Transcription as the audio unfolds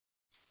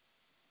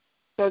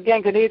So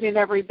again, good evening,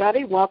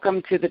 everybody.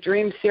 Welcome to the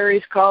Dream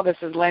Series call. This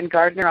is Lynn,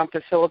 Gardner. I'm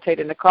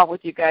facilitating the call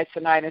with you guys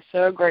tonight. It's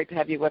so great to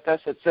have you with us.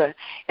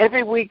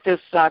 Every week this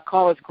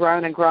call has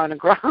grown and grown and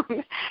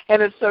grown,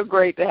 and it's so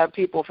great to have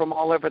people from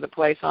all over the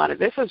place on it.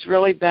 This has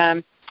really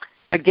been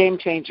a game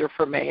changer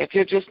for me. If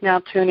you're just now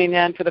tuning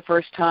in for the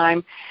first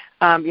time,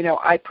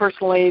 I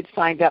personally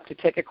signed up to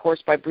take a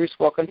course by Bruce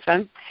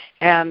Wilkinson,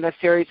 and the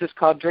series is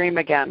called Dream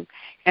Again.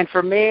 And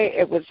for me,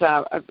 it was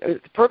the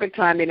perfect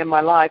timing in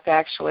my life,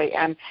 actually,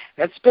 and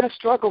it's been a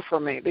struggle for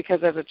me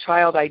because as a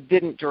child I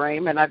didn't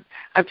dream, and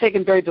I've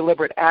taken very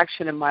deliberate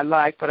action in my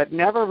life, but I've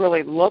never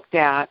really looked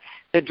at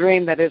the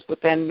dream that is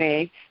within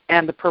me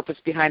and the purpose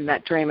behind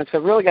that dream. And so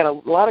I've really got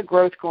a lot of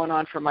growth going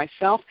on for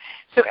myself.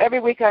 So every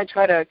week I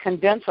try to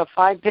condense a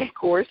 5-day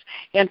course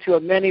into a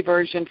mini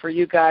version for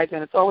you guys,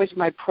 and it's always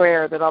my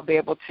prayer that I'll be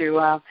able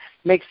to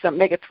make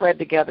a thread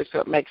together so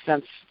it makes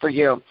sense for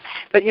you.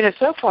 But,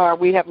 so far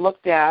we have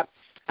looked at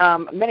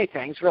many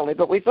things, really,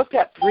 but we've looked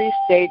at 3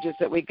 stages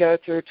that we go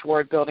through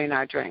toward building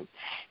our dream.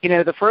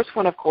 The first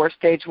one, of course,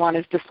 stage 1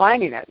 is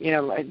defining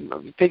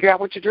it, figure out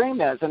what your dream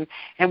is.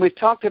 And we've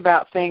talked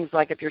about things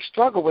like if you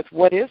struggle with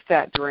what is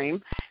that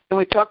dream, then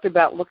we talked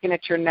about looking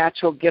at your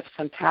natural gifts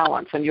and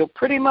talents, and you'll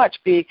pretty much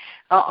be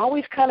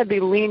always kind of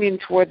be leaning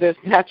toward those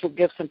natural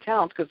gifts and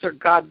talents because they're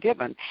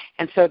God-given,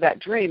 and so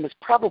that dream is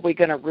probably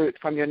going to root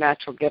from your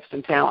natural gifts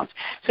and talents.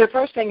 So the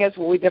first thing is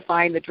we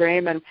define the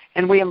dream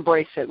and we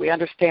embrace it. We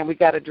understand we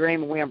got a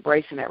dream and we're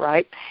embracing it,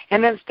 right?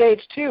 And then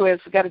stage 2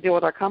 is we've got to deal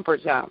with our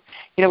comfort zone.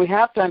 We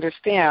have to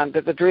understand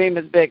that the dream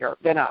is bigger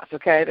than us,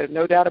 okay? There's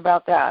no doubt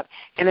about that.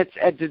 And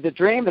the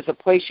dream is a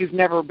place you've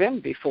never been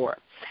before.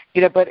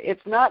 But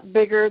it's not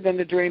bigger than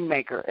the dream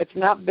maker. It's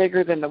not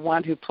bigger than the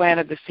one who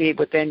planted the seed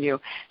within you.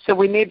 So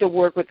we need to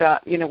work with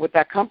that, with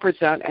that comfort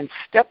zone and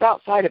step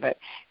outside of it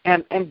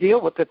and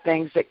deal with the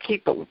things that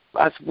keep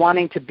us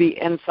wanting to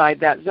be inside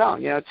that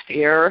zone. It's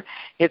fear,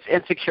 it's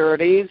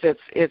insecurities,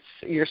 it's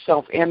your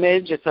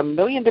self-image, it's a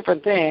million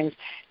different things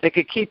that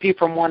could keep you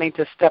from wanting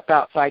to step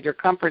outside your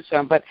comfort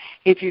zone. But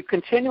if you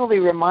continually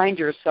remind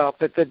yourself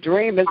that the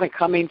dream isn't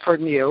coming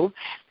from you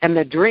and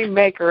the dream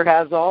maker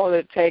has all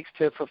it takes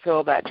to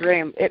fulfill that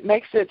dream, it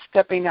makes it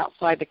stepping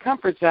outside the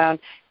comfort zone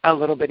a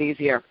little bit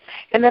easier.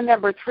 And then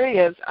number 3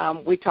 is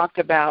we talked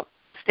about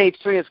stage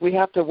 3 is we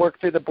have to work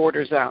through the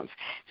border zones.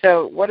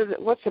 So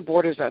what's the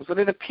border zones? What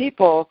are the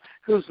people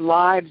whose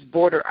lives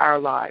border our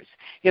lives?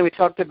 We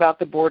talked about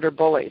the border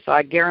bullies.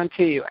 I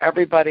guarantee you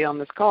everybody on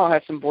this call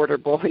has some border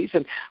bullies,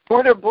 and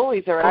border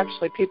bullies are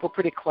actually people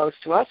pretty close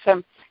to us,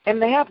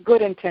 and they have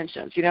good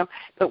intentions,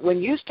 But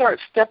when you start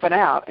stepping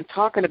out and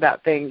talking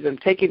about things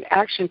and taking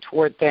action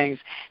toward things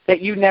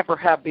that you never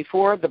have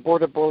before, the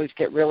border bullies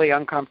get really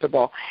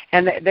uncomfortable.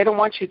 And they don't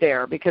want you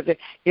there because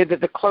they're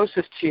the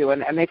closest to you,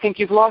 and they think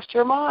you've lost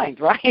your mind,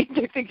 right?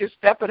 They think you're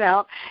stepping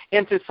out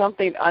into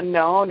something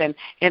unknown, and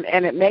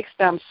it makes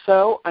them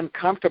so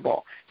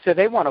uncomfortable. So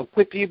they want to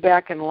whip you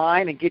back in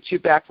line and get you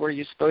back where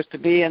you're supposed to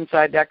be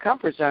inside that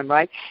comfort zone,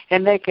 right?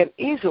 And they can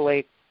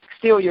easily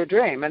steal your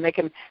dream, and they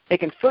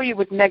can fill you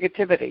with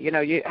negativity.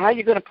 How are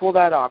you going to pull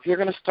that off? You're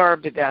going to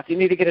starve to death. You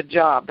need to get a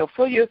job. They'll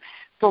fill you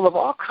full of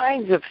all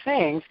kinds of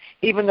things,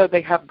 even though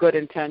they have good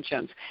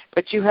intentions.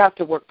 But you have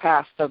to work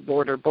past the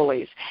border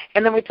bullies.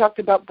 And then we talked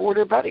about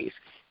border buddies.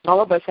 All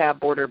of us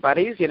have border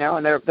buddies,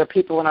 and they're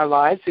people in our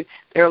lives.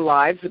 Their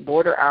lives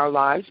border our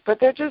lives, but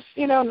they're just,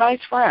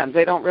 nice friends.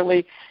 They don't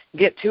really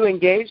get too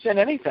engaged in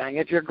anything.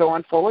 If you're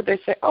going forward, they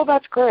say, oh,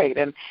 that's great.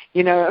 And,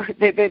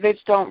 they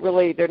just don't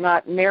really, they're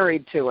not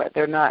married to it.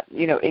 They're not,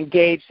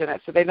 engaged in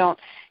it. So they don't,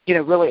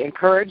 really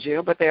encourage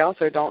you, but they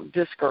also don't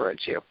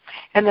discourage you.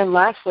 And then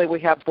lastly, we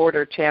have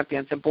border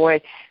champions. And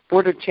boy,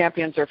 border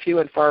champions are few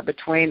and far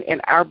between in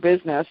our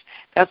business.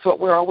 That's what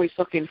we're always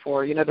looking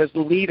for. Those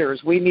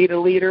leaders. We need a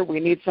leader. We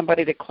need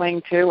somebody to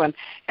cling to.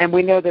 And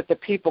we know that the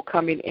people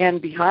coming in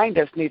behind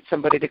us need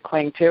somebody to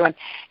cling to. And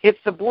it's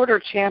the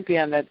border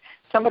champion, that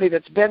somebody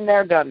that's been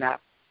there, done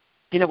that.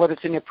 Whether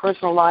it's in your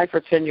personal life or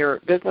it's in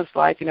your business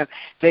life,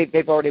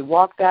 they've already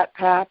walked that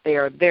path. They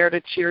are there to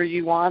cheer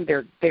you on.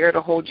 They're there to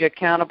hold you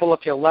accountable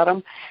if you'll let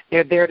them.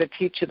 They're there to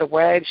teach you the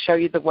way, to show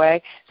you the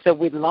way. So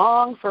we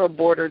long for a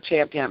border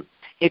champion.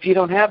 If you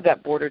don't have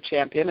that border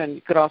champion, and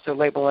you could also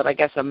label it, I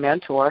guess, a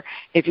mentor,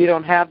 if you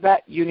don't have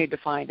that, you need to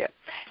find it.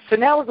 So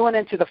now we're going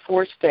into the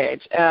 4th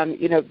stage. And,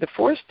 the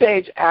 4th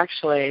stage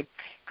actually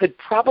could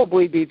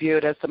probably be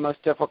viewed as the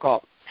most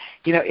difficult.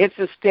 It's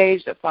a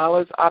stage that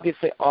follows,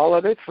 obviously, all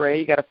other 3.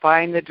 You got to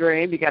find the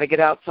dream. You got to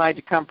get outside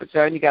your comfort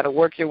zone. You got to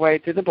work your way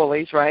through the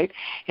bullies, right?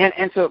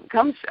 And so it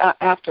comes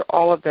after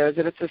all of those,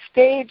 and it's a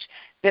stage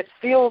that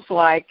feels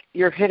like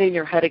you're hitting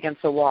your head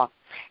against a wall.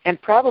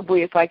 And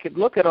probably if I could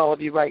look at all of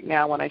you right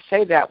now when I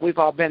say that, we've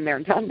all been there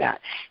and done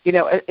that.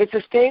 It's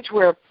a stage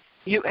where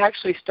you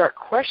actually start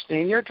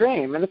questioning your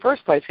dream in the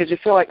first place because you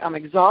feel like I'm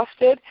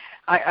exhausted.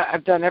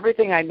 I've done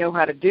everything I know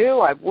how to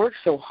do. I've worked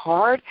so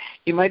hard.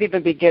 You might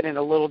even be getting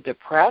a little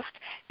depressed,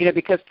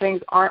 because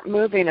things aren't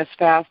moving as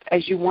fast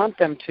as you want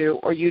them to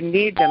or you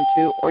need them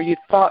to or you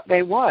thought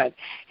they would.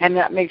 And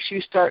that makes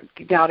you start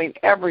doubting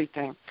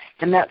everything.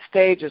 And that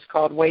stage is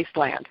called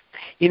Wasteland.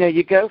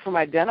 You go from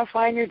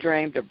identifying your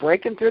dream to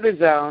breaking through the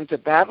zone to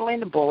battling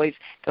the bullies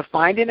to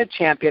finding a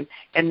champion,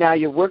 and now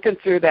you're working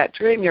through that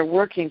dream. You're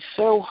working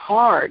so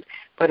hard,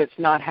 but it's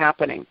not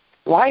happening.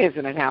 Why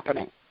isn't it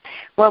happening?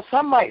 Well,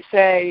 some might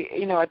say,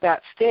 at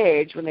that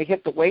stage when they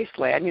hit the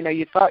wasteland,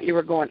 you thought you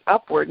were going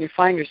upward and you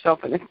find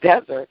yourself in the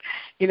desert.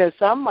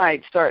 Some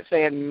might start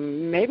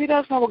saying, maybe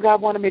that's not what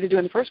God wanted me to do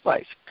in the first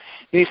place.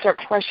 You start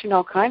questioning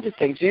all kinds of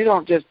things. You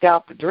don't just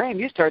doubt the dream.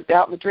 You start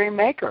doubting the dream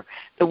maker,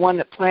 the one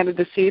that planted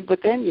the seed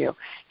within you.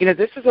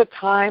 This is a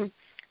time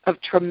of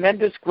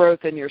tremendous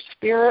growth in your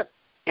spirit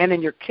and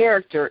in your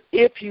character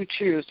if you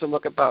choose to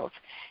look at both.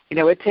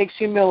 It takes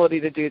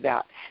humility to do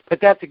that. But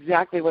that's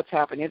exactly what's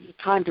happening. It's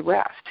a time to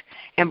rest.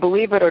 And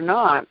believe it or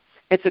not,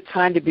 it's a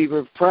time to be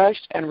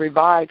refreshed and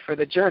revived for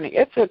the journey.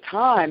 It's a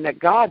time that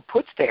God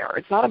puts there.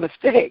 It's not a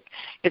mistake.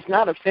 It's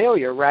not a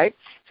failure, right?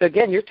 So,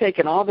 again, you're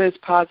taking all those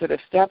positive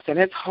steps, and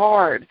it's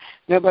hard.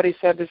 Nobody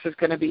said this is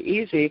going to be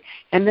easy.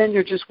 And then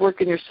you're just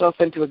working yourself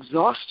into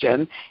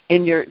exhaustion,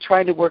 and you're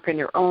trying to work in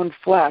your own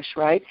flesh,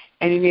 right?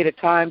 And you need a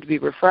time to be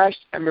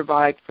refreshed and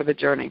revived for the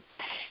journey.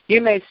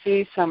 You may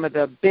see some of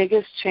the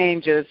biggest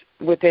changes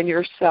within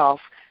yourself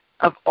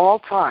of all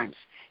times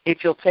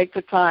if you'll take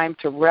the time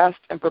to rest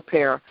and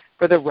prepare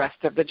for the rest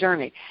of the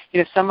journey.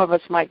 Some of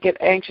us might get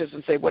anxious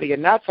and say, "What are you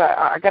nuts?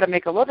 I got to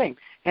make a living,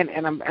 and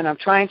I'm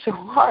trying so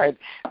hard,"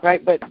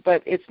 right? But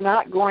it's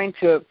not going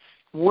to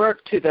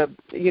work to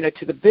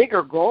the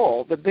bigger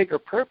goal, the bigger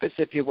purpose,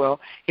 if you will,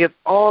 if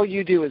all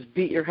you do is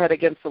beat your head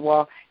against the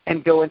wall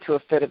and go into a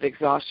fit of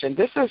exhaustion.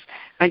 This is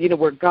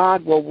where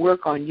God will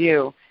work on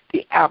you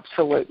the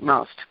absolute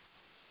most.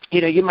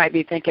 You might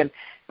be thinking,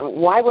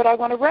 why would I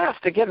want to rest?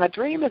 Again, the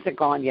dream isn't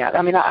gone yet.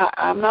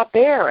 I'm not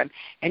there,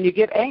 and you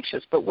get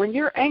anxious. But when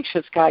you're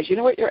anxious, guys, you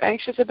know what you're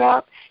anxious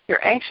about?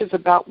 You're anxious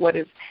about what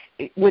is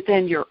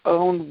within your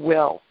own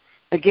will.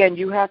 Again,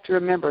 you have to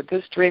remember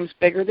this dream's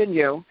bigger than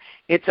you.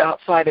 It's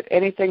outside of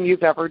anything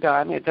you've ever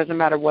done. It doesn't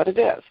matter what it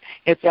is.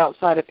 It's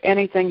outside of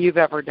anything you've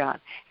ever done.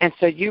 And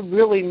so you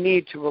really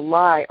need to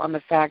rely on the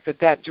fact that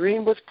that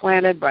dream was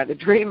planted by the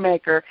dream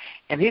maker,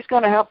 and he's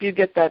going to help you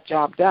get that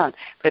job done,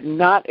 but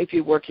not if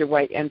you work your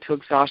way into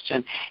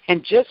exhaustion.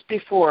 And just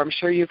before, I'm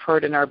sure you've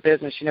heard in our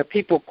business,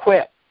 people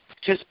quit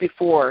just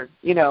before,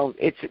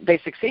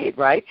 they succeed,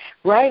 right?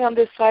 Right on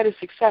this side of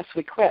success,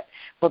 we quit.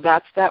 Well,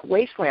 that's that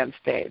wasteland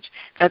stage.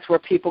 That's where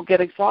people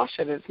get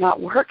exhausted. It's not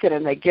working,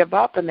 and they give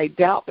up, and they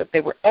doubt that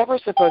they were ever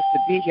supposed to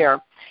be here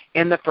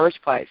in the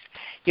first place.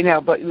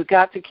 But we've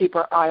got to keep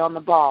our eye on the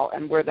ball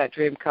and where that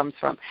dream comes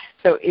from.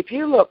 So if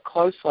you look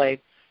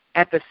closely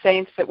at the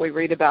saints that we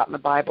read about in the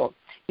Bible,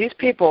 these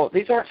people,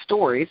 these aren't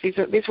stories. These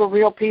were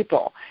real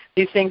people.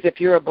 These things, if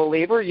you're a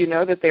believer, you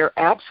know that they're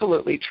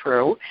absolutely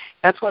true.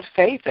 That's what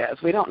faith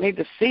is. We don't need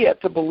to see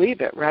it to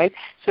believe it, right?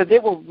 So they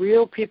were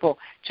real people,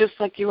 just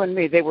like you and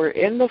me. They were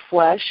in the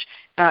flesh.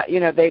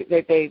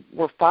 They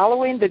were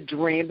following the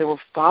dream. They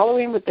were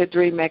following what the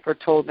dream maker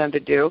told them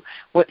to do,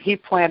 what he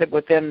planted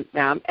within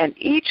them, and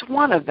each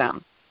one of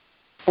them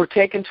were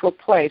taken to a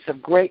place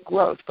of great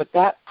growth, but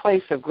that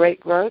place of great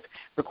growth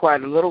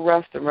required a little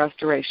rest and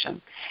restoration.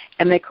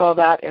 And they call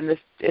that in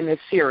this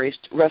series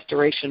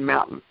Restoration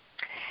Mountain.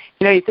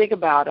 You think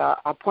about,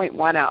 I'll point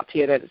one out to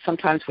you that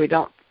sometimes we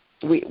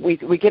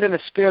get in a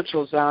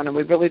spiritual zone and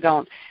we really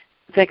don't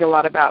think a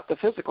lot about the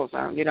physical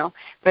zone,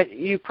 But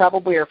you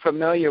probably are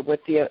familiar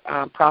with the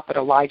prophet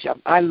Elijah.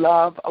 I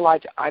love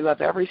Elijah. I love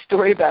every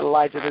story about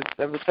Elijah.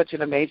 That was such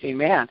an amazing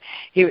man.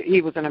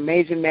 He was an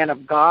amazing man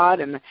of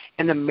God, and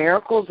the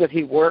miracles that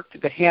he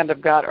worked, the hand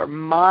of God, are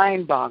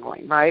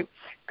mind-boggling, right?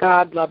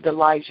 God loved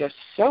Elijah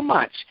so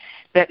much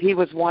that he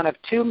was one of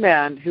two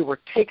men who were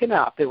taken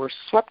up. They were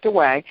swept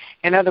away.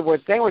 In other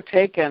words, they were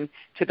taken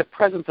to the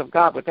presence of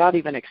God without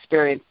even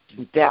experiencing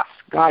death.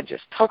 God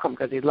just took them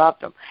because he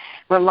loved them.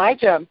 Well,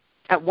 Elijah,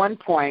 at one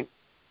point,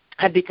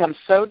 had become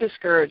so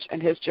discouraged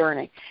in his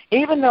journey,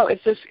 even though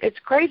it's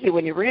crazy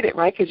when you read it,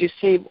 right? Because you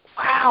see,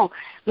 wow,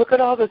 look at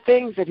all the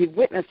things that he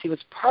witnessed. He was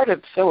part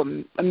of so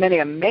many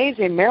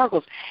amazing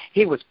miracles.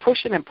 He was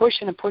pushing and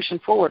pushing and pushing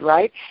forward,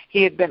 right?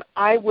 He had been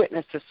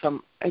eyewitness to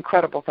some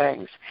incredible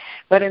things.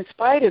 But in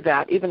spite of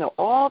that, even though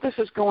all this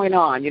is going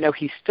on,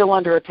 he's still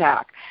under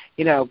attack.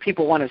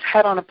 People want his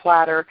head on a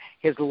platter.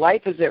 His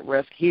life is at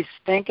risk. He's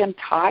stinking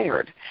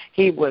tired.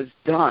 He was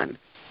done.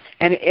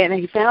 And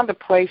he found a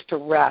place to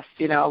rest,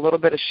 a little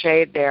bit of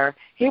shade there.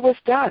 He was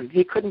done.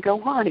 He couldn't go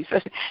on. He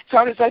said, as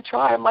hard as I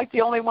try, I'm like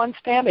the only one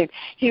standing.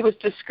 He was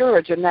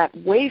discouraged in that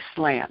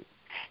wasteland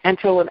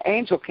until an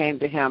angel came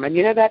to him. And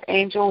that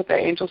angel, what the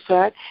angel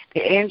said?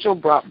 The angel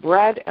brought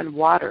bread and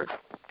water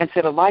and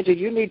said, Elijah,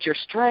 you need your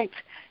strength.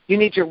 You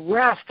need your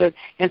rest.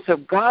 And so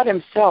God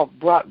himself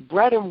brought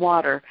bread and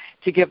water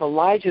to give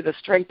Elijah the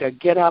strength to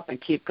get up and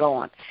keep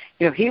going.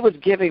 He was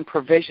giving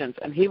provisions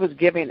and he was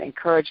giving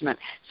encouragement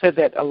so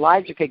that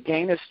Elijah could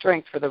gain his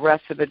strength for the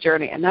rest of the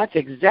journey. And that's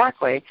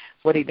exactly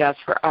what he does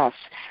for us.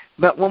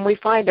 But when we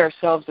find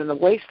ourselves in the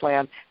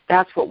wasteland,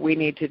 that's what we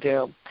need to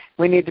do.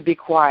 We need to be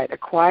quiet, a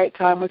quiet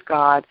time with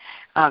God,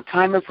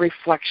 time of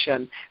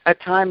reflection, a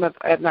time of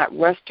at that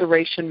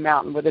restoration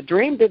mountain where the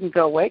dream didn't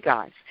go away,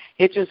 guys.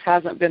 It just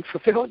hasn't been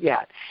fulfilled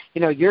yet.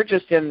 You're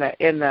just in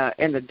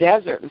the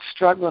desert and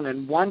struggling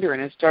and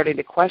wondering and starting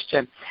to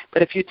question.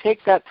 But if you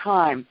take that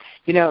time,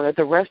 at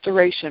the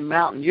restoration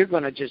mountain, you're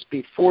going to just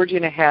be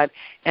forging ahead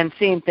and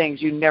seeing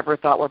things you never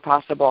thought were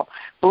possible.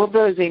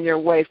 Bulldozing your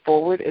way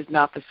forward is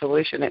not the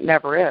solution. It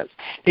never is,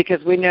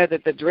 because we know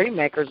that the dream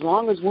maker, as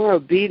long as we're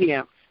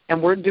obedient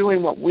and we're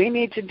doing what we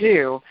need to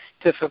do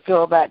to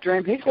fulfill that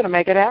dream, he's going to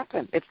make it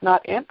happen. It's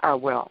not in our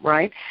will,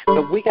 right?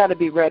 But we got to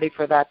be ready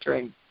for that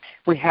dream.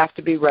 We have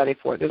to be ready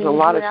for it. There's a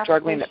lot of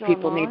struggling that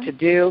people need to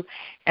do,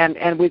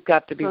 and we've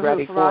got to be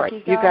ready for it.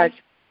 You guys,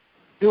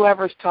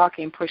 whoever's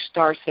talking, push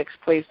 *6,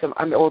 please,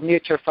 or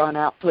mute your phone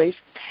out, please.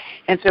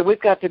 And so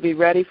we've got to be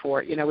ready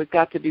for it. We've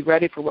got to be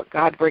ready for what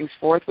God brings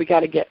forth. We've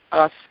got to get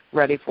us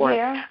ready for it.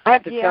 I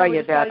have to tell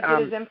you that.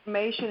 Get his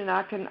information, and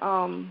I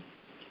can.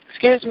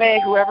 Excuse me,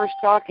 whoever's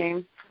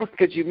talking,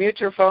 could you mute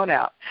your phone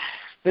out?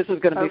 This is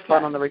going to be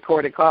fun on the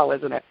recorded call,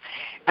 isn't it?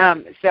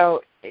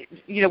 So,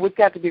 we've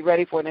got to be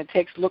ready for it, and it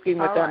takes looking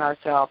within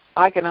ourselves.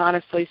 I can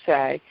honestly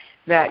say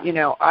that,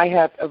 I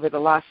have, over the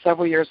last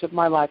several years of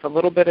my life, a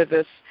little bit of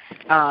this,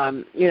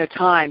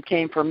 time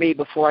came for me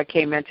before I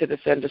came into this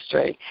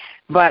industry.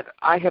 But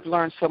I have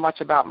learned so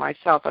much about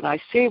myself, and I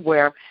see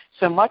where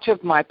so much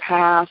of my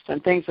past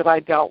and things that I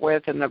dealt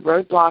with and the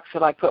roadblocks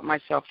that I put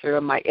myself through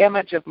and my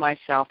image of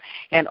myself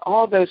and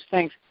all those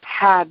things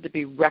had to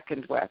be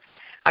reckoned with.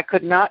 I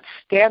could not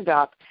stand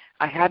up.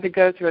 I had to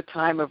go through a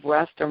time of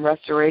rest and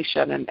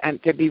restoration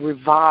and to be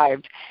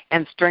revived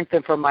and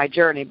strengthened for my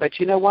journey. But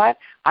you know what?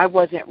 I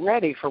wasn't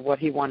ready for what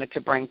he wanted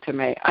to bring to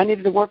me. I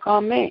needed to work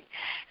on me.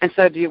 And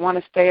so do you want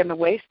to stay in the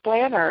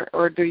wasteland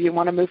or do you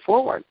want to move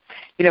forward?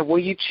 Will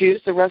you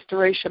choose the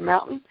restoration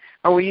mountain,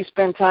 or will you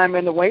spend time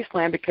in the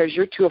wasteland because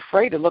you're too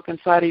afraid to look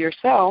inside of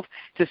yourself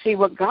to see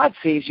what God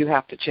sees you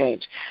have to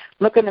change?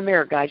 Look in the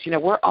mirror, guys.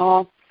 We're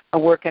all a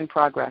work in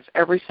progress,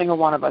 every single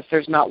one of us.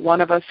 There's not one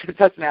of us who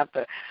doesn't have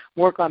to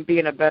work on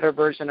being a better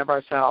version of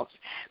ourselves,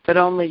 but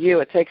only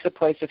you. It takes a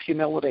place of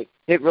humility.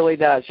 It really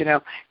does.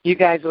 You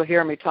guys will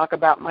hear me talk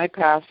about my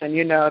past, and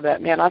you know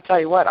that, man, I'll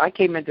tell you what, I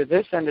came into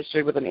this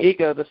industry with an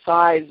ego the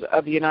size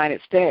of the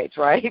United States,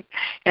 right?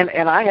 And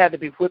I had to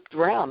be whipped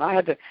around. I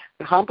had to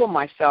humble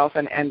myself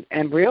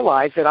and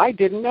realize that I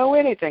didn't know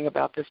anything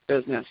about this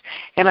business,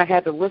 and I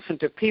had to listen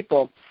to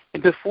people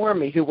before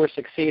me who were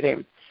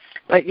succeeding.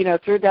 But,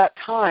 through that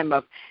time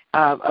of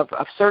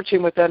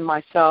searching within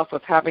myself,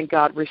 of having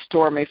God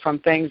restore me from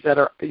things that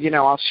are,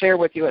 I'll share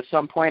with you at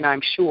some point,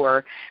 I'm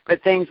sure,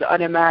 but things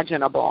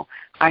unimaginable,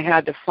 I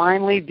had to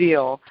finally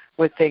deal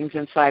with things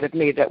inside of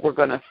me that were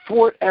going to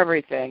thwart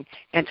everything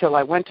until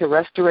I went to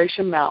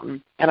Restoration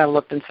Mountain and I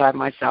looked inside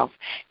myself.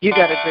 You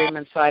got a dream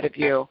inside of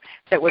you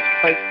that was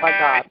placed by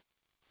God.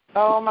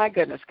 Oh, my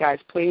goodness, guys,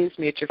 please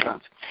mute your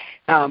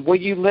phones. Will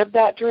you live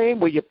that dream?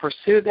 Will you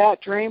pursue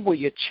that dream? Will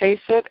you chase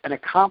it and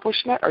accomplish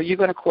it? Or are you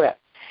going to quit?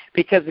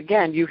 Because,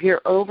 again, you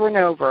hear over and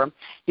over,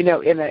 in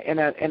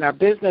our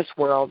business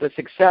world, the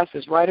success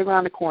is right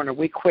around the corner.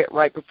 We quit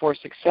right before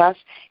success.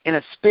 In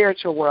a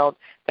spiritual world,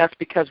 that's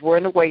because we're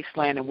in the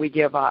wasteland and we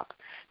give up.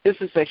 This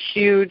is a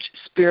huge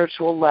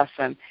spiritual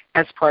lesson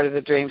as part of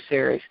the Dream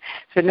Series.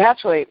 So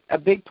naturally, a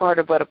big part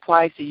of what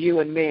applies to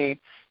you and me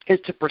is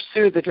to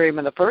pursue the dream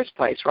in the first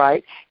place,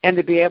 right? And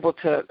to be able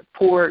to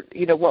pour,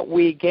 what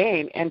we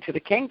gain into the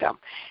kingdom.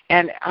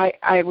 And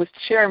I was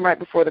sharing right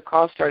before the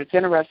call started, it's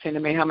interesting to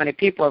me how many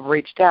people have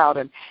reached out,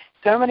 and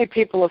so many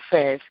people of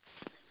faith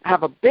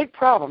have a big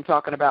problem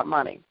talking about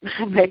money.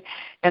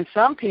 And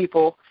some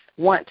people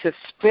want to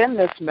spin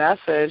this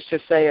message to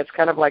say it's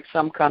kind of like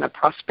some kind of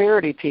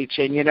prosperity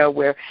teaching,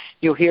 where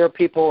you'll hear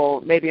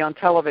people maybe on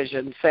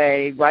television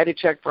say, write a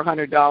check for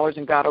 $100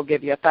 and God will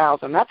give you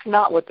 $1,000. That's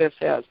not what this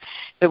is.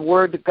 The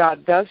word of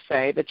God does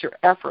say that your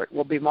effort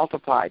will be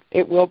multiplied.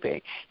 It will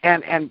be.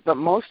 But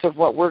most of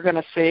what we're going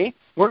to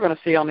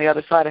see on the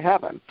other side of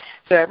heaven.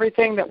 So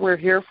everything that we're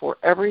here for,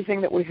 everything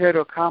that we're here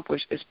to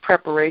accomplish is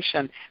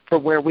preparation for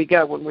where we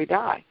go when we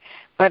die.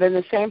 But in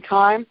the same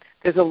time,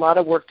 there's a lot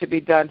of work to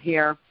be done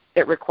here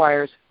that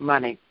requires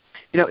money.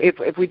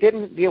 If we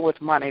didn't deal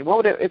with money,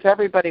 if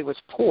everybody was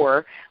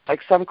poor, like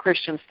some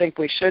Christians think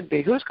we should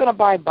be, who's going to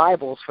buy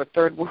Bibles for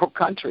third world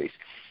countries?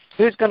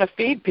 Who's going to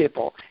feed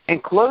people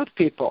and clothe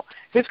people?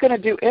 Who's going to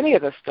do any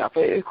of this stuff?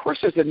 Of course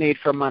there's a need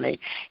for money.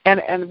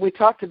 And we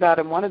talked about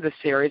in one of the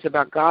series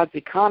about God's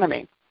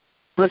economy.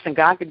 Listen,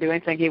 God can do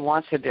anything he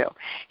wants to do.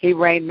 He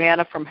rained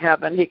manna from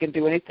heaven. He can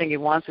do anything he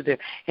wants to do.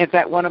 In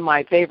fact, one of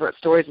my favorite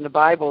stories in the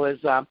Bible is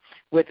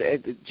with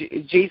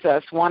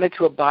Jesus wanted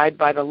to abide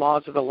by the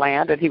laws of the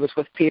land, and he was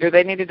with Peter.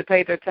 They needed to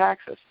pay their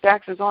taxes.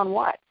 Taxes on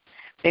what?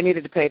 They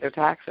needed to pay their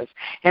taxes.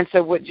 And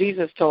so what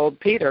Jesus told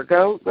Peter,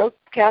 go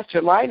cast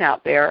your line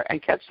out there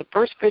and catch the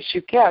first fish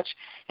you catch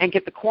and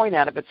get the coin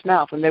out of its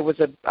mouth. And there was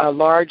a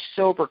large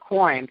silver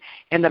coin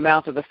in the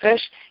mouth of the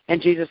fish,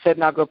 and Jesus said,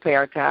 now go pay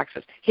our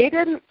taxes. He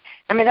didn't,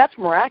 I mean, that's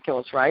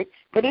miraculous, right?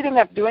 But he didn't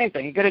have to do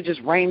anything. He could have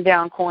just rained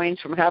down coins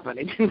from heaven.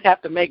 He didn't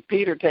have to make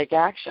Peter take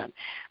action.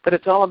 But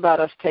it's all about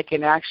us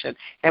taking action,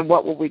 and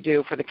what will we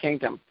do for the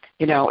kingdom?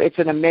 You know, it's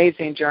an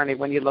amazing journey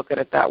when you look at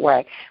it that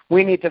way.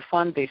 We need to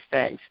fund these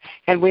things,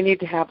 and we need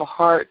to have a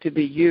heart to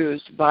be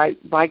used by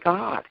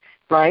God,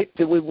 right?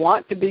 Do we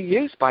want to be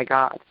used by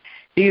God?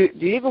 Do you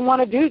even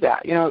want to do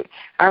that? You know,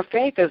 our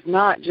faith is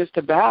not just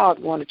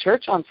about going to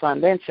church on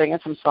Sunday and singing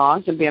some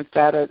songs and being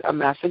fed a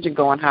message and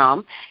going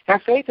home. Our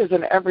faith is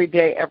an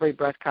everyday, every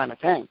breath kind of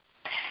thing.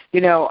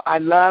 You know, I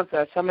love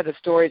some of the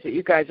stories that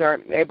you guys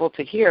aren't able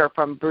to hear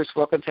from Bruce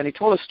Wilkinson. He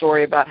told a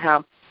story about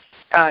how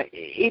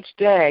each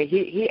day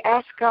he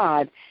asked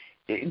God,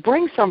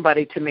 bring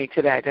somebody to me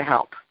today to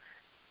help.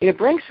 You know,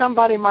 bring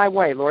somebody my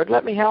way, Lord.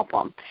 Let me help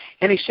them.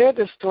 And he shared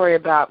this story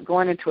about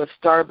going into a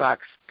Starbucks.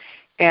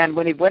 And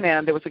when he went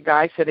in, there was a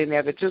guy sitting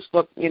there that just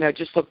looked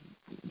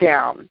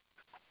down.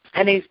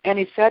 And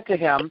he said to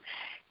him,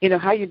 you know,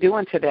 how you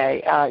doing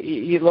today?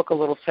 You look a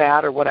little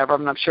sad or whatever.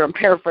 I'm not sure. I'm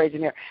paraphrasing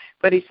here.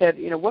 But he said,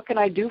 you know, what can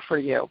I do for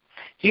you?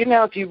 Do you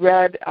know if you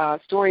read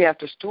story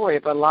after story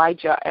of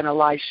Elijah and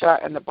Elisha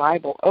in the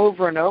Bible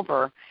over and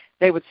over,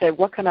 they would say,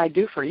 what can I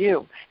do for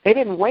you? They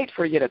didn't wait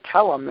for you to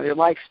tell them their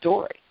life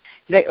story.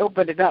 They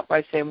opened it up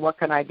by saying, what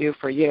can I do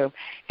for you?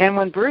 And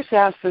when Bruce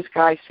asked this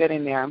guy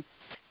sitting there,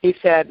 he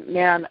said,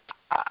 man,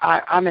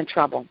 I'm in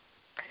trouble.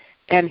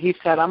 And he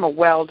said, I'm a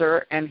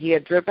welder, and he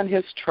had driven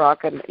his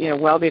truck, and, you know,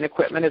 welding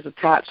equipment is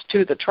attached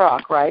to the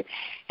truck, right?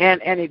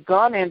 And he'd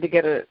gone in to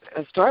get a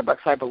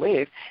Starbucks, I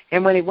believe.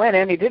 And when he went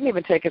in, he didn't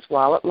even take his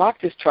wallet,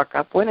 locked his truck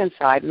up, went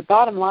inside. And the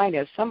bottom line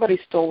is somebody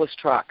stole his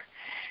truck.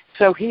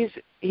 So he's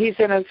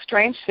in a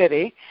strange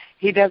city.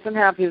 He doesn't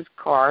have his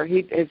car,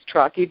 his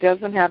truck. He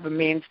doesn't have the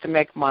means to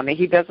make money.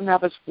 He doesn't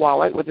have his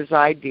wallet with his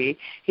ID.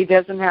 He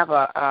doesn't have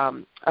a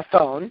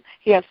phone.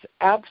 He has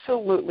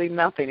absolutely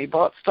nothing. He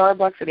bought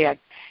Starbucks, and he had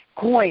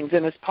coins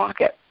in his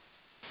pocket.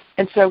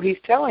 And so he's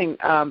telling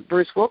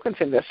Bruce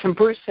Wilkinson this, and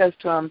Bruce says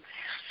to him,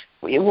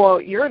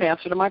 well, you're an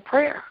answer to my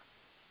prayer.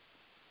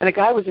 And the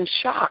guy was in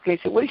shock. And he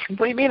said, what do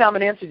you mean I'm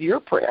an answer to your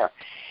prayer?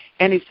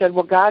 And he said,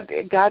 well, God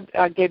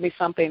gave me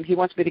something. He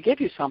wants me to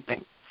give you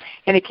something.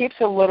 And he keeps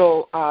a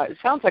little, it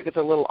sounds like it's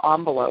a little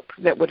envelope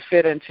that would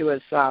fit into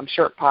his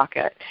shirt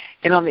pocket.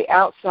 And on the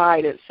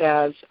outside it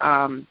says,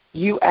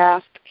 you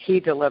asked, he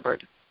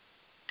delivered.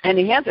 And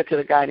he hands it to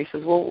the guy, and he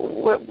says, well,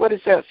 what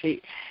is this?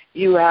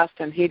 You asked,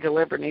 and he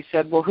delivered. And he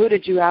said, well, who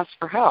did you ask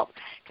for help?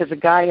 Because the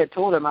guy had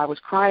told him, I was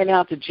crying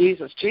out to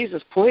Jesus,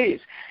 Jesus, please,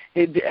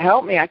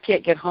 help me. I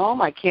can't get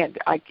home.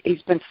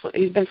 He's been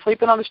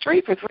sleeping on the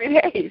street for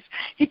 3 days.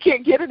 He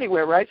can't get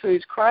anywhere, right? So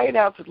he's crying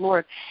out to the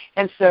Lord.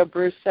 And so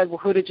Bruce said, well,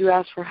 who did you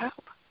ask for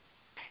help?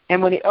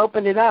 And when he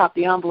opened it up,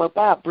 the envelope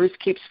up, Bruce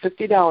keeps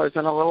 $50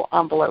 in a little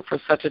envelope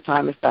for such a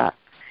time as that.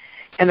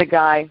 And the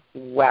guy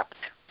wept.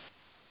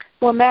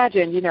 Well,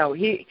 imagine, you know,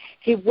 he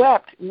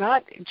wept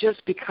not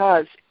just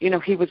because, you know,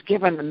 he was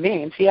given the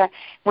means.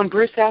 When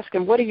Bruce asked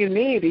him, what do you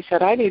need? He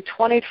said, I need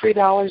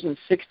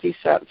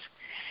 $23.60.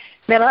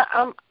 Man,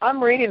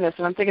 I'm reading this,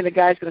 and I'm thinking the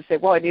guy's going to say,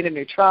 well, I need a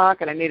new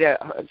truck, and I need to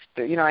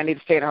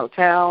stay in a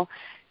hotel.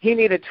 He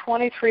needed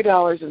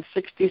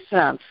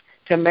 $23.60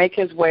 to make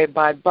his way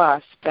by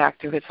bus back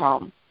to his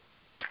home.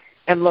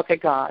 And look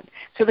at God.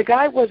 So the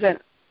guy wasn't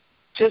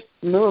just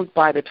moved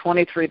by the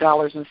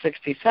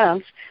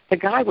 $23.60. The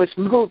guy was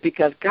moved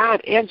because God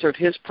answered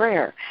his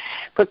prayer.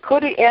 But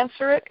could he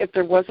answer it if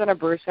there wasn't a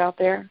Bruce out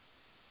there?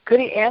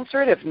 Could he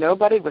answer it if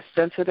nobody was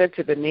sensitive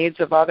to the needs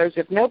of others?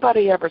 If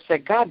nobody ever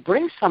said, God,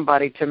 bring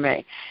somebody to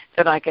me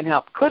that I can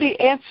help? Could he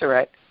answer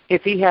it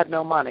if he had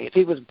no money, if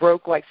he was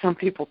broke like some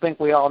people think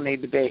we all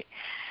need to be?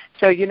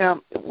 So, you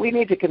know, we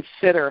need to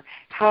consider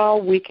how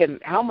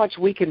much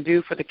we can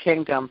do for the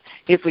kingdom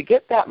if we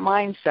get that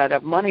mindset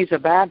of money's a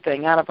bad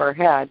thing out of our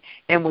head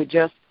and we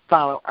just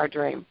follow our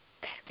dream.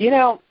 You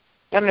know,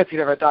 I don't know if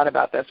you've ever thought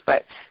about this,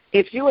 but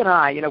if you and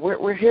I, you know,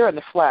 we're here in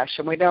the flesh,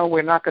 and we know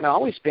we're not going to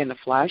always be in the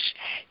flesh.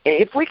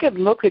 If we could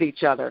look at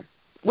each other,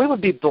 we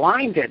would be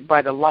blinded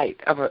by the light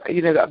of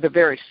the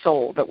very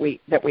soul that we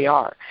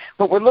are.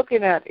 What we're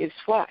looking at is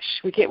flesh.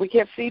 We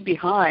can't see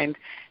behind,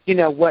 you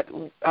know, what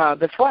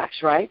the flesh,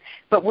 right?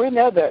 But we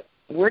know that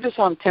we're just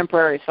on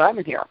temporary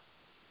assignment here.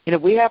 You know,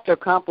 we have to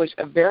accomplish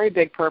a very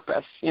big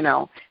purpose. You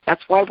know,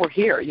 that's why we're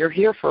here. You're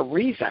here for a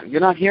reason.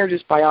 You're not here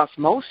just by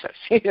osmosis.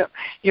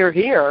 You're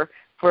here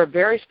for a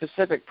very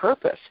specific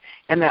purpose,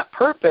 and that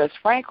purpose,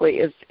 frankly,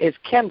 is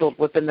kindled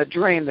within the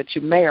dream that you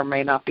may or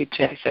may not be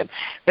chasing.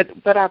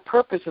 But our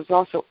purpose is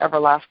also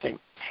everlasting,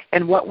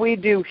 and what we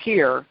do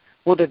here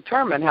will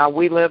determine how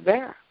we live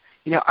there.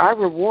 You know, our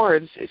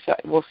rewards,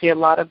 we'll see a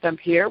lot of them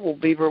here. We'll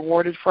be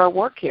rewarded for our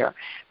work here,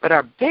 but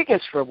our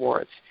biggest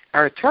rewards,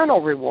 our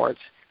eternal rewards,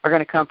 are going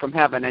to come from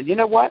heaven. And you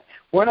know what?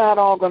 We're not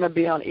all going to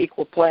be on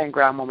equal playing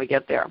ground when we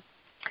get there.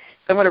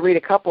 I'm going to read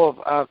a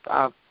couple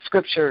of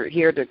scripture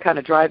here to kind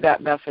of drive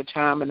that message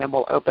home, and then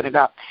we'll open it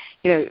up.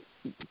 Do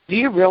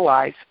you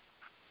realize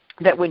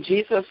that when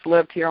Jesus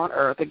lived here on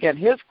earth, again,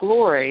 his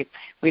glory,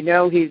 we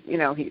know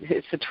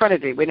it's the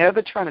Trinity. We know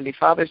the Trinity,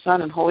 Father,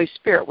 Son, and Holy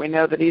Spirit. We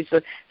know that he's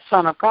the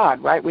Son of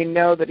God, right? We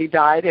know that he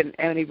died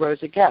and he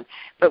rose again.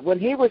 But when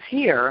he was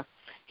here,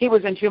 he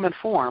was in human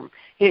form.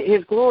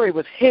 His glory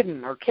was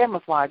hidden or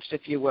camouflaged,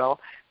 if you will,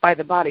 by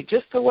the body,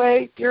 just the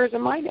way yours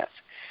and mine is.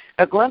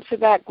 A glimpse of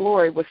that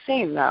glory was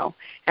seen, though,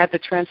 at the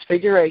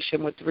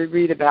Transfiguration, which we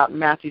read about in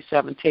Matthew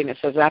 17. It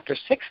says, after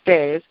 6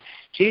 days,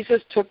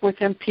 Jesus took with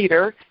him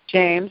Peter,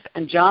 James,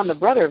 and John, the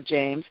brother of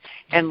James,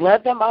 and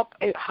led them up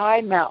a high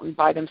mountain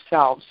by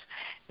themselves.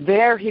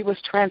 There he was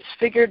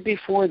transfigured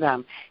before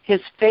them.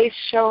 His face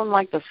shone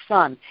like the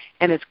sun,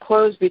 and his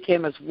clothes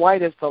became as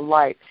white as the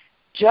light.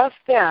 Just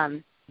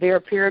then there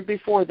appeared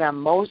before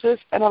them Moses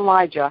and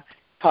Elijah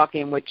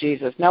talking with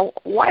Jesus. Now,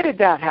 why did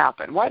that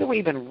happen? Why do we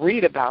even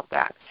read about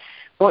that?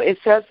 Well, it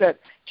says that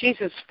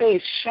Jesus'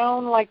 face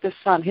shone like the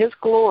sun. His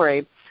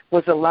glory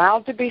was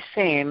allowed to be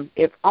seen,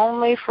 if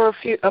only for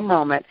a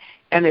moment,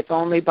 and if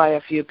only by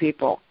a few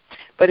people.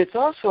 But it's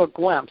also a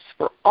glimpse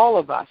for all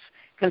of us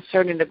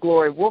concerning the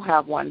glory we'll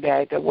have one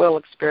day that we'll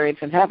experience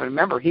in heaven.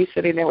 Remember, he's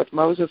sitting there with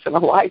Moses and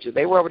Elijah.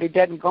 They were already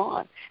dead and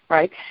gone,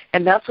 right?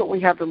 And that's what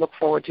we have to look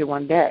forward to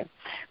one day.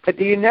 But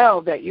do you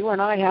know that you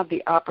and I have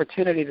the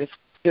opportunity to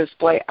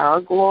display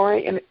our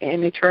glory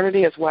in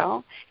eternity as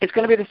well? It's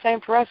going to be the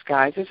same for us,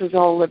 guys. This is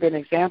all a living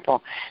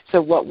example.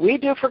 So what we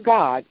do for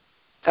God,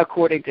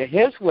 according to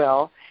his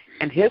will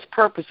and his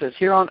purposes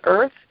here on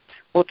earth,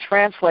 will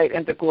translate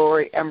into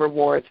glory and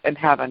rewards in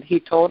heaven. He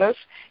told us,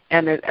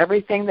 and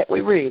everything that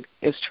we read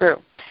is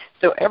true.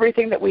 So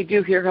everything that we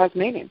do here has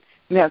meaning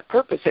and has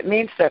purpose. It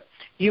means that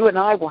you and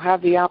I will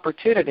have the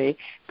opportunity,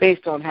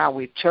 based on how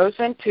we've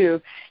chosen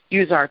to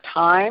use our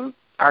time,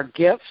 our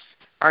gifts,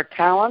 our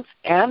talents,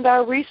 and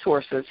our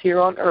resources here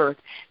on earth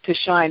to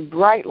shine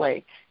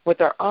brightly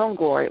with our own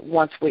glory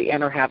once we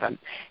enter heaven.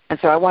 And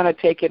so I want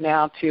to take you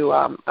now to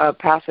a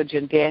passage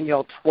in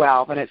Daniel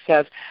 12, and it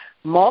says,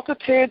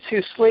 multitudes who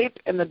sleep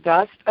in the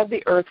dust of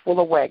the earth will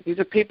awake. These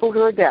are people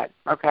who are dead,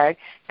 okay,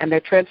 and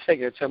they're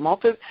transfigured. So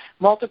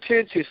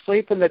multitudes who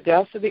sleep in the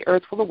dust of the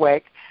earth will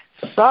awake,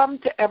 some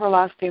to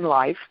everlasting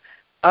life,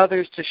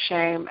 others to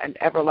shame and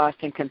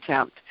everlasting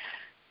contempt.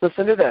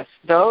 Listen to this.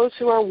 Those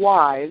who are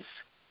wise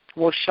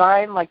will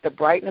shine like the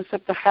brightness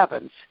of the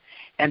heavens,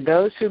 and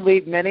those who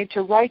lead many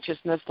to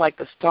righteousness like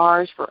the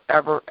stars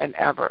forever and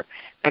ever.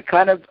 It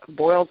kind of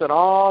boils it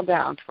all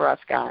down for us,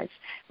 guys.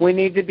 We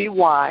need to be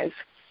wise,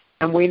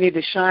 and we need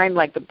to shine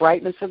like the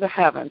brightness of the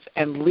heavens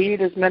and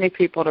lead as many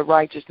people to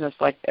righteousness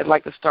like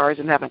the stars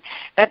in heaven.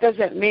 That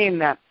doesn't mean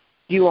that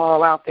you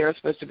all out there are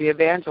supposed to be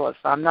evangelists.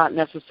 I'm not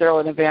necessarily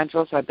an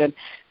evangelist. I've been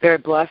very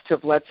blessed to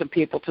have led some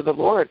people to the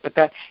Lord. But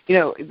that,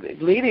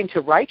 leading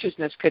to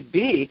righteousness could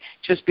be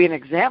just be an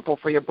example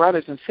for your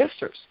brothers and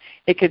sisters.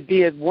 It could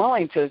be as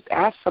willing to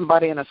ask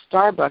somebody in a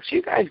Starbucks.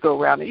 You guys go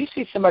around and you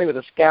see somebody with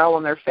a scowl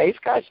on their face,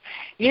 guys.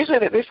 Usually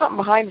there's something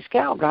behind the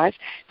scowl, guys.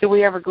 Do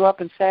we ever go up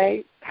and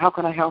say, how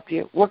can I help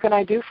you? What can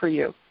I do for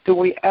you? Do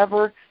we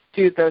ever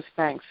do those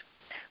things?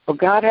 Well,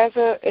 God has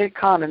an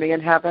economy in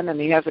heaven, and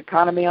he has an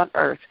economy on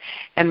earth.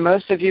 And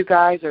most of you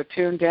guys are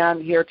tuned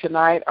down here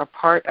tonight are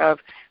part of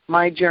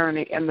my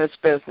journey in this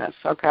business,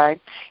 okay?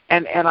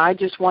 And I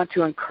just want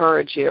to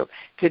encourage you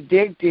to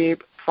dig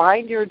deep,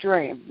 find your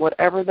dream,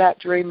 whatever that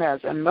dream is.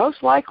 And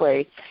most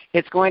likely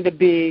it's going to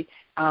be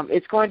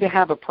it's going to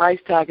have a price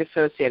tag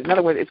associated. In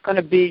other words, it's going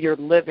to be your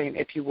living,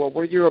 if you will,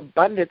 where your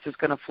abundance is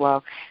going to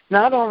flow,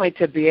 not only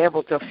to be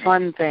able to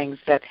fund things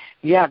that,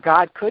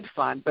 God could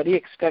fund, but he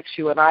expects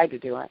you and I to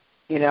do it,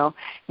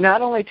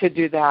 not only to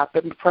do that,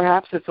 but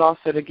perhaps it's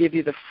also to give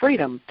you the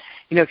freedom.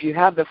 If you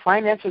have the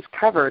finances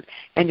covered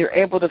and you're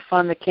able to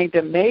fund the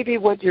kingdom, maybe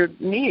what you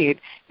need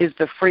is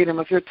the freedom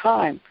of your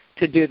time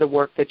to do the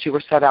work that you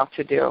were set out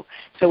to do.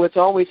 So it's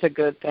always a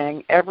good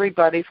thing.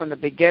 Everybody from the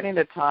beginning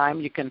of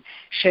time, you can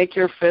shake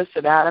your fist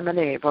at Adam and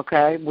Eve,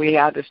 okay? We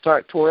had to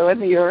start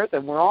toiling the earth,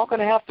 and we're all going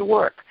to have to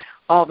work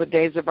all the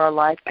days of our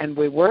life, and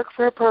we work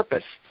for a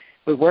purpose.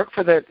 We work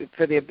for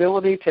the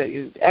ability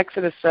to,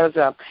 Exodus says,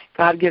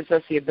 God gives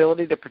us the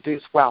ability to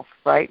produce wealth,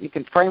 right? You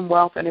can frame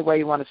wealth any way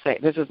you want to say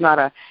it. This is not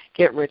a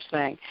get-rich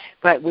thing.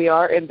 But we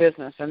are in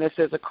business, and this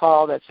is a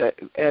call that's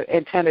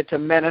intended to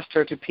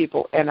minister to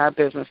people in our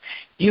business.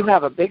 You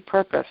have a big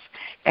purpose,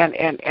 and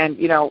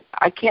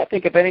I can't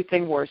think of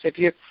anything worse. If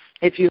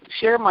you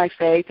share my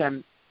faith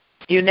and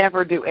you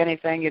never do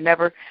anything, you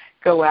never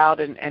go out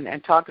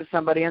and talk to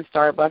somebody in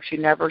Starbucks, you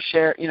never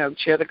share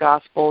the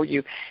gospel,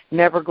 you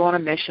never go on a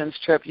missions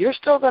trip, you're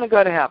still going to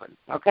go to heaven,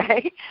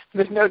 okay?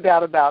 There's no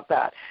doubt about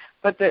that.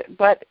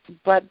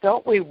 But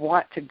don't we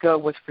want to go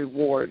with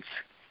rewards?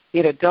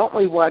 Don't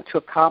we want to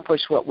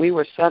accomplish what we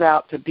were set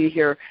out to be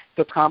here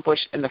to accomplish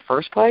in the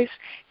first place?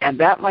 And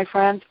that, my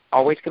friends,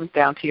 always comes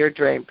down to your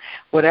dream.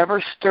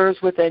 Whatever stirs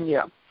within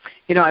you.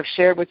 I've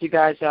shared with you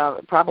guys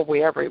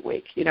probably every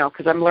week,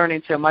 because I'm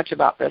learning so much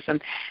about this.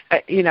 And,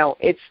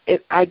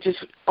 I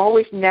just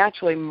always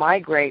naturally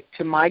migrate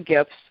to my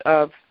gifts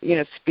of,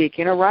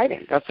 speaking or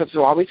writing. That's what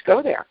will always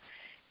go there.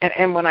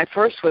 And when I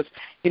first was,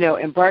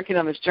 embarking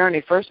on this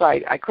journey, first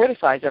I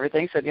criticized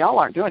everything, said, y'all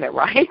aren't doing it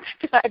right.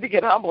 I had to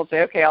get humble and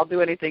say, okay, I'll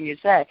do anything you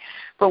say.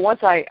 But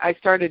once I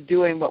started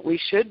doing what we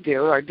should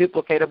do, our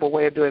duplicatable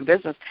way of doing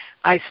business,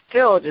 I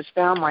still just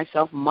found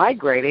myself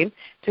migrating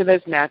to those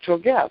natural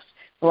gifts.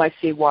 Well, I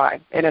see why.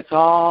 And it's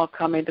all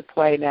coming to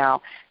play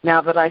now. Now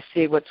that I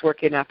see what's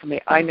working out for me,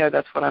 I know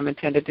that's what I'm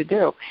intended to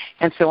do.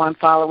 And so I'm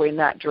following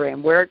that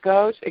dream. Where it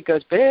goes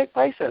big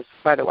places,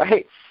 by the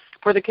way,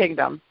 for the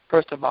kingdom,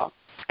 first of all.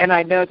 And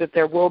I know that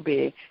there will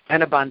be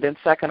an abundance,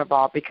 second of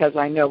all, because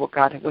I know what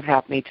God would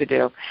have me to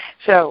do.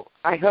 So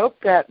I hope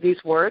that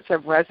these words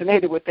have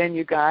resonated within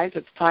you guys.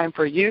 It's time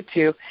for you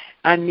to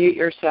unmute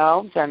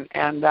yourselves, and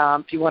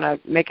if you want to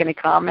make any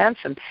comments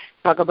and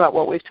talk about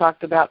what we've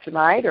talked about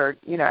tonight, or,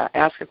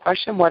 ask a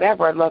question,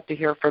 whatever, I'd love to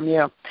hear from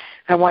you.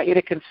 I want you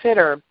to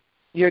consider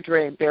your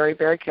dream very,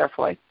 very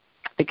carefully,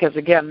 because,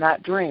 again,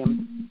 that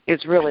dream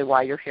is really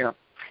why you're here.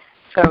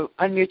 So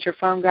unmute your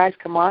phone, guys.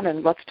 Come on,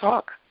 and let's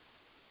talk.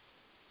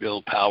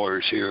 Bill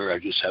Powers here. I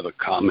just have a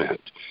comment.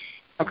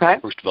 Okay.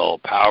 First of all,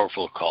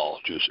 powerful call,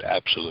 just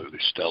absolutely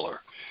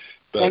stellar.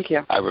 But thank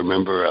you. I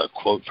remember a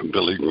quote from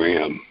Billy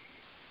Graham,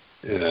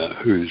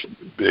 who's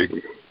a big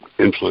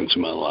influence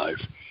in my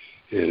life,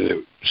 and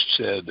it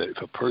said that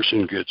if a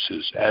person gets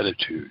his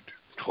attitude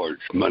towards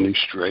money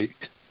straight,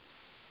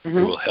 it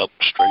will help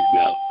straighten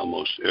out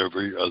almost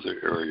every other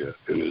area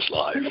in his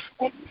life.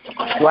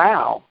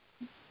 Wow.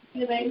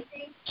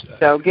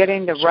 So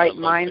getting the right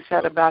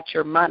mindset about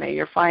your money,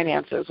 your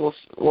finances,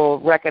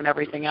 will reckon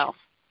everything else.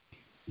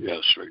 Yeah,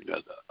 straighten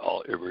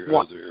out every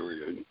other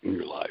area in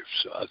your life.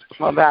 So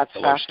that's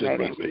that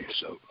fascinating. With me.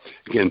 So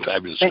again,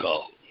 fabulous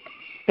call.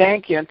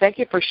 Thank you, and thank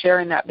you for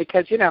sharing that,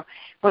 because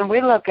when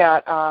we look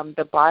at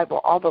the Bible,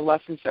 all the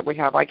lessons that we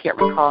have, I can't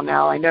recall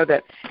now. I know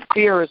that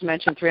fear is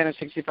mentioned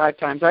 365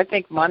 times. I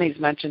think money is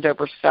mentioned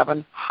over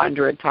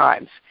 700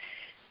 times.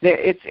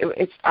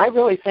 I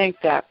really think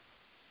that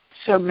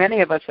so many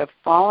of us have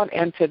fallen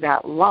into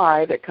that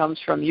lie that comes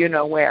from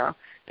where,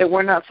 that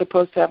we're not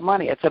supposed to have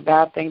money. It's a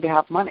bad thing to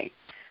have money.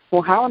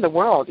 Well, how in the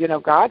world?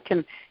 God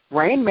can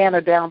rain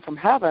manna down from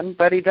heaven,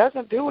 but he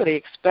doesn't do it. He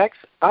expects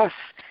us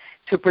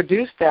to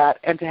produce that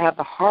and to have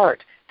the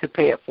heart to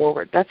pay it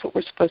forward. That's what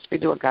we're supposed to be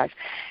doing, guys.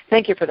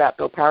 Thank you for that,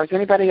 Bill Powers.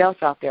 Anybody else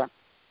out there?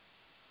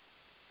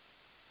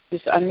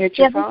 Just unmute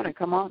your phone and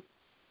come on.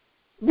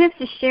 This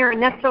is Sharon.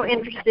 That's so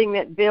interesting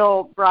that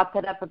Bill brought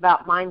that up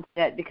about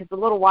mindset, because a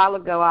little while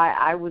ago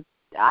I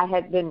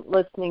had been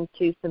listening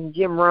to some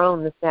Jim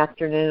Rohn this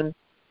afternoon,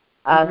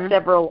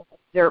 several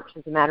excerpts,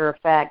 as a matter of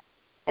fact,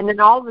 and then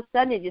all of a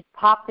sudden it just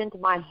popped into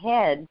my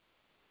head,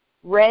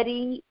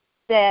 ready,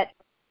 set,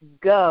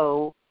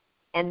 go,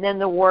 and then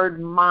the word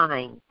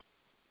mind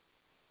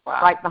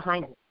right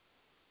behind it.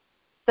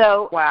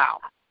 So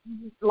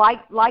like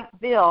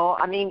Bill,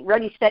 I mean,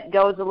 Ready, Set,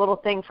 Go is a little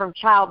thing from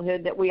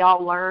childhood that we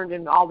all learned,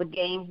 and all the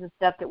games and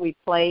stuff that we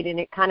played, and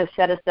it kind of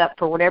set us up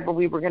for whatever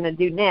we were going to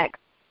do next.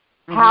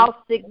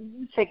 How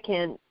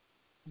significant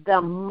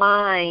the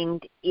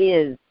mind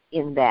is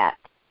in that.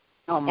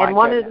 Oh, my and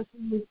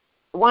goodness.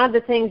 one of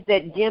the things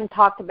that Jim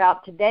talked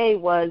about today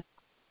was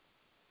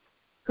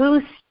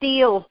who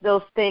steals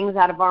those things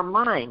out of our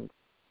mind.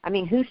 I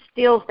mean, who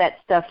steals that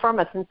stuff from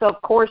us? And so,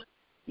 of course,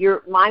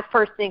 my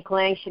first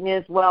inclination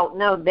is, well,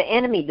 no, the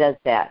enemy does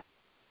that.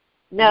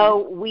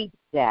 No, we do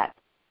that.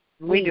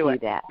 We do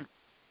that.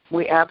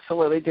 We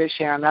absolutely do,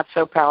 Sharon. That's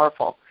so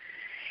powerful.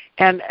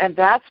 And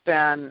that's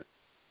been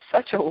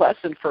such a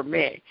lesson for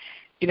me,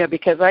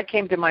 because I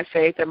came to my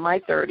faith in my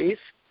 30s.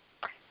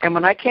 And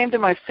when I came to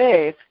my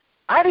faith,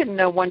 I didn't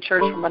know one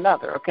church from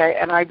another, okay?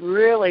 And I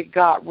really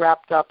got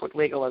wrapped up with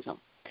legalism.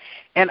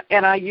 And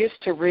I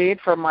used to read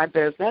for my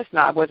business.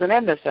 Now, I wasn't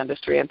in this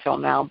industry until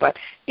now, but,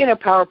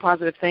 power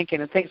positive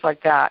thinking and things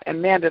like that.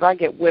 And, man, did I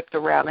get whipped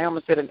around. I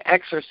almost did an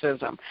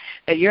exorcism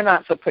that you're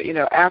not supposed,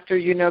 after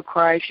you know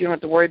Christ, you don't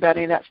have to worry about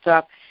any of that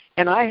stuff.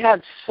 And I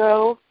had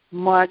so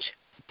much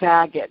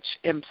baggage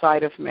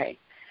inside of me.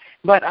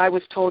 But I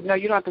was told, no,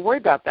 you don't have to worry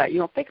about that. You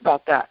don't think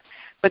about that.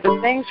 But the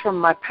things from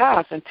my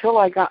past, until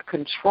I got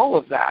control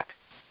of that,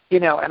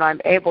 and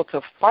I'm able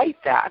to fight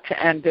that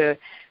and to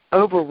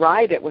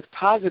override it with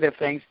positive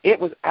things, it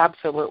was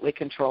absolutely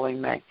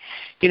controlling me.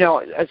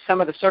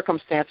 Some of the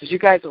circumstances, you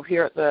guys will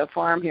hear at the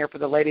farm here for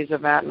the ladies'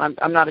 event, and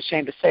I'm not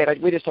ashamed to say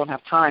it, we just don't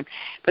have time,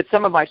 but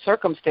some of my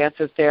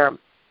circumstances there,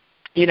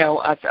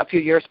 a few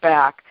years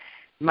back,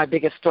 my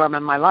biggest storm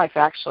in my life,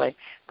 actually,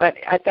 but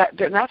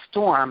during that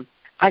storm,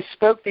 I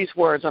spoke these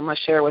words I'm going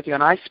to share with you,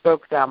 and I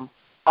spoke them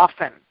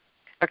often.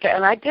 Okay,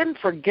 and I didn't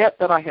forget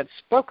that I had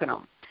spoken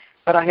them,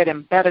 but I had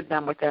embedded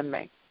them within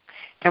me.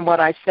 And what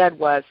I said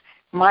was,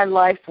 my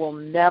life will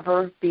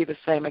never be the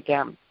same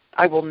again.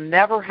 I will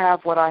never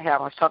have what I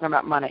have. I was talking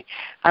about money.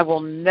 I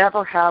will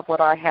never have what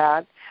I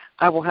had.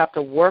 I will have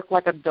to work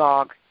like a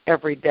dog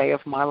every day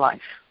of my life.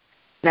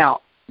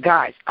 Now,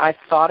 Guys, I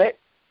thought it,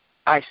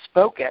 I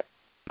spoke it,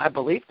 I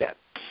believed it.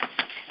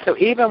 So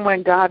even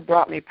when God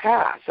brought me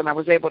past and I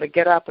was able to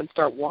get up and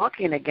start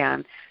walking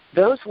again,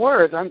 those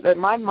words,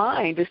 my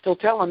mind is still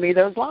telling me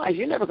those lies.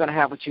 You're never going to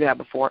have what you had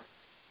before.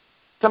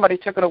 Somebody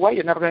took it away.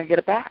 You're never going to get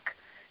it back.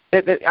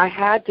 I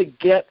had to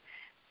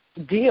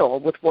deal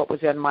with what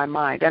was in my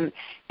mind. And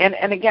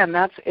again,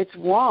 it's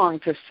wrong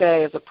to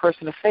say as a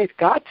person of faith,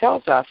 God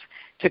tells us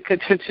to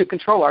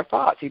control our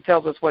thoughts. He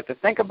tells us what to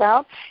think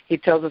about. He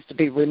tells us to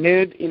be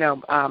renewed,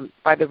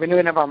 by the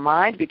renewing of our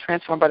mind, be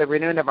transformed by the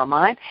renewing of our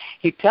mind.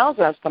 He tells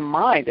us the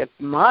mind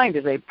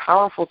is a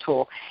powerful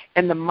tool.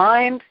 And the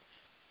mind,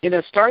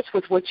 starts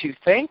with what you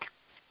think.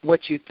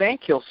 What you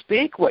think, you'll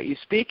speak. What you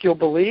speak, you'll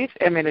believe.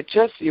 I mean,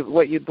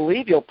 what you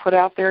believe, you'll put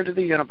out there to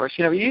the universe.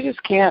 You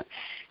just can't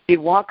be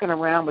walking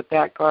around with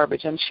that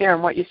garbage. And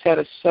Sharon, what you said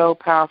is so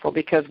powerful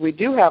because we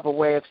do have a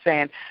way of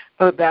saying,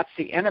 oh, that's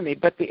the enemy.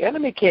 But the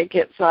enemy can't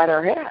get inside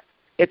our head.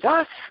 It's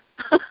us.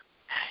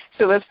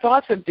 So those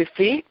thoughts of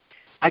defeat,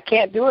 I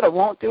can't do it, I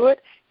won't do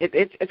it,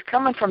 it's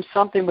coming from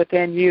something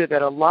within you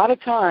that a lot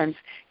of times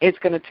it's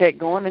going to take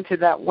going into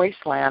that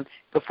wasteland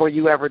before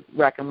you ever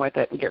reckon with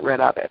it and get rid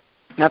of it.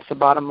 That's the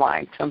bottom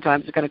line.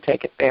 Sometimes it's going to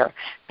take it there.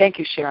 Thank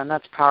you, Sharon.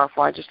 That's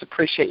powerful. I just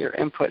appreciate your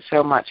input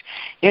so much.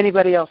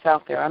 Anybody else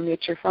out there?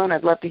 Unmute your phone.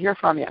 I'd love to hear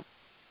from you.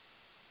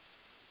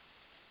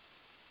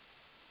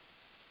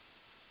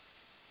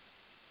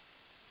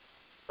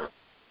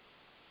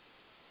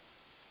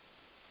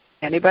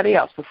 Anybody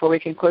else before we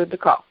conclude the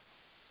call?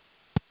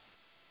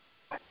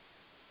 I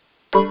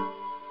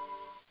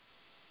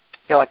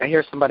feel like I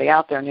hear somebody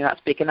out there and you're not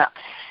speaking up.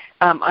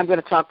 I'm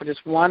going to talk for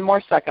just one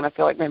more second. I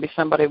feel like maybe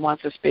somebody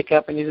wants to speak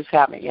up and you just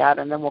haven't yet,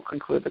 and then we'll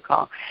conclude the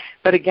call.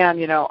 But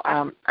again,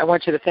 I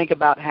want you to think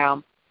about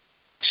how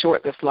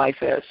short this life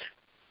is.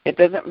 It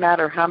doesn't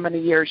matter how many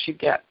years you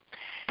get.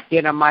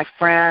 My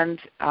friend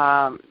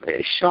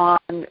Sean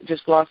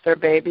just lost their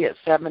baby at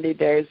 70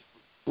 days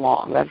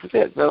long. That's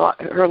it.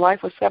 Her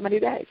life was 70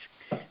 days.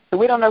 So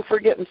we don't know if we're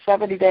getting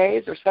 70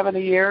 days or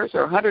 70 years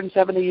or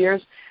 170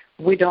 years.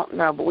 We don't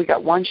know, but we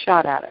got one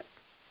shot at it.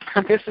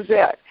 This is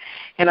it.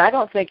 And I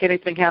don't think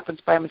anything happens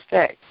by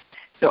mistake.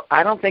 So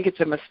I don't think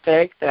it's a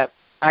mistake that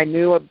I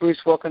knew of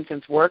Bruce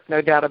Wilkinson's work,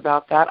 no doubt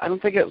about that. I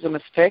don't think it was a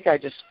mistake. I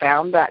just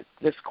found that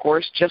this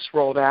course just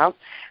rolled out.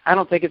 I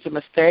don't think it's a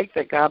mistake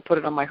that God put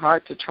it on my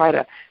heart to try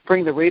to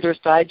bring the Reader's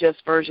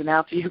Digest version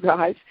out to you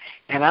guys.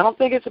 And I don't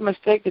think it's a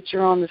mistake that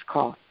you're on this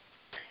call.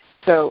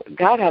 So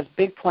God has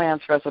big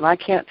plans for us, and I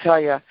can't tell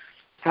you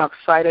how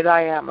excited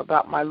I am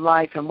about my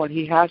life and what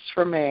He has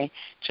for me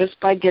just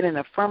by getting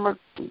a firmer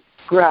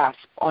grasp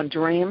on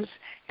dreams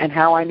and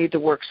how I need to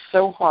work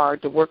so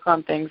hard to work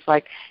on things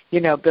like,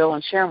 Bill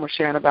and Sharon were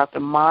sharing about the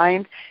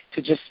mind,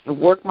 to just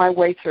work my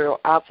way through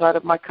outside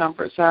of my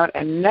comfort zone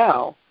and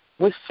know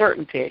with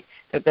certainty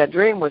that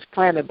dream was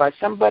planted by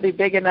somebody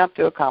big enough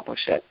to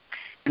accomplish it.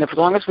 And as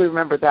long as we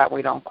remember that,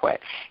 we don't quit.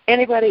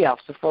 Anybody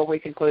else before we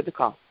conclude the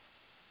call?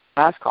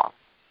 Last call.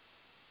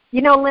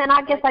 Lynn,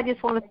 I guess I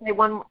just want to say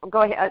one.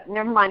 Go ahead.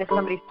 Never mind if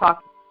somebody's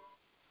talking.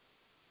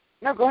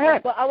 No, go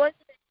ahead. Well, I want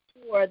to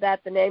make sure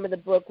that the name of the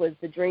book was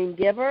The Dream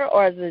Giver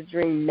or The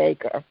Dream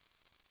Maker.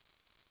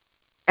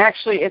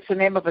 Actually, it's the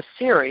name of a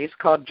series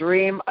called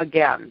Dream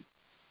Again.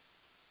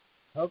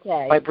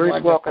 Okay. By Bruce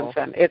wonderful.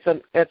 Wilkinson.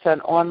 It's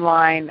an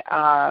online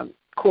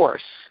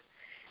course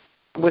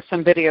with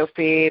some video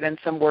feed and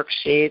some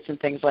worksheets and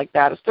things like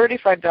that. It's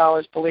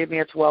 $35. Believe me,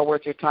 it's well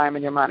worth your time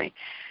and your money.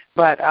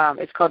 But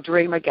it's called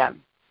Dream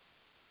Again.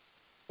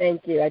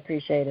 Thank you. I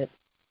appreciate it.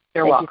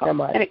 You're Thank welcome. You so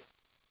much.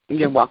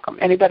 You're welcome.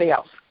 Anybody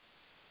else?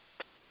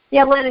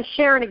 Yeah, Lynn and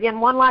Sharon,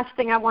 again, one last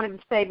thing I wanted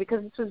to say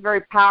because this was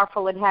very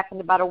powerful. It happened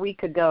about a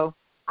week ago.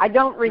 I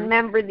don't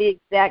remember the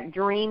exact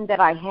dream that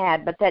I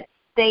had, but that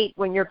state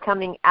when you're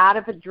coming out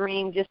of a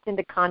dream just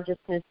into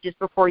consciousness just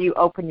before you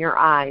open your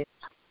eyes.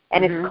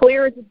 And as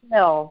clear as a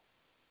bell,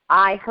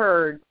 I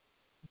heard,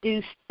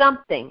 do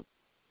something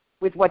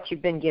with what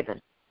you've been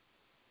given.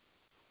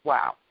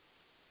 Wow.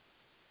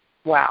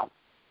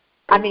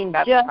 I mean,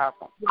 that's just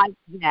powerful. like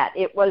that.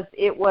 It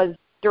was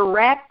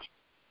direct.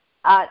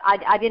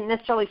 I didn't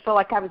necessarily feel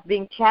like I was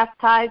being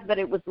chastised, but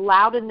it was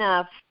loud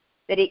enough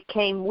that it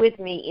came with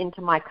me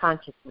into my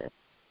consciousness.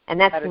 And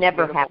that's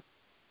never beautiful. happened.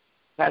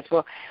 That's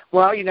well,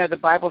 the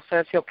Bible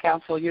says He'll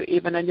counsel you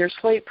even in your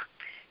sleep.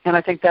 And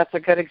I think that's a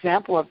good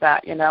example of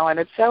that, and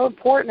it's so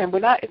important.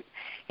 And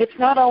it's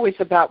not always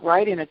about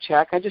writing a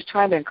check. I'm just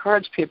trying to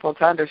encourage people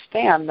to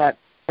understand that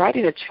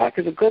writing a check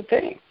is a good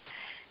thing.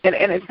 And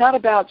it's not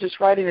about just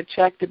writing a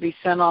check to be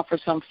sent off for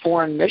some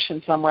foreign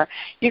mission somewhere.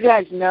 You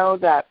guys know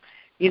that,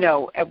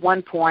 at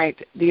one point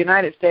the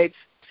United States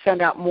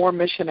sent out more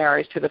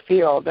missionaries to the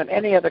field than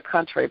any other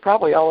country,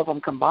 probably all of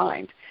them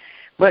combined.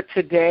 But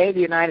today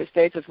the United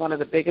States is one of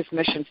the biggest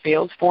mission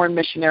fields. Foreign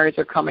missionaries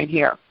are coming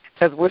here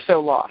because we're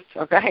so lost,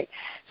 okay?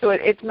 So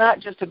it's not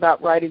just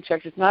about writing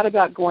checks. It's not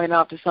about going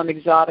off to some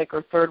exotic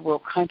or third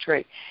world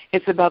country.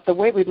 It's about the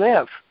way we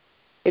live.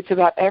 It's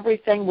about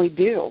everything we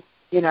do,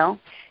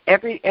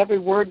 every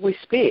word we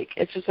speak.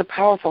 It's just a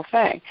powerful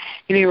thing.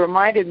 You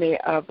reminded me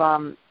of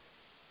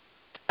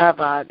of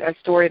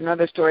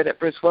another story that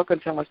Bruce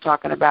Wilkinson was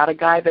talking about, a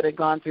guy that had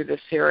gone through this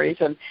series,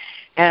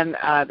 and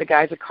the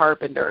guy's a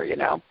carpenter,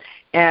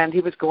 and he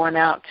was going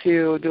out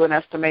to do an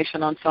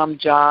estimation on some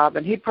job,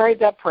 and he prayed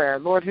that prayer,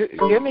 Lord,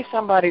 give me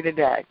somebody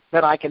today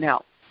that I can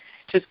help.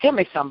 Just give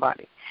me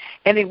somebody.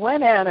 And he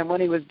went in, and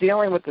when he was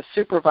dealing with the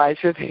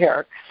supervisor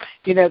there,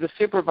 the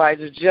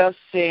supervisor just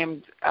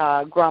seemed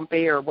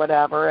grumpy or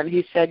whatever, and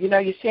he said,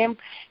 you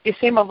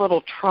seem a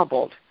little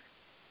troubled.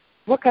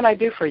 What can I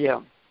do for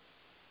you?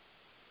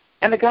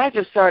 And the guy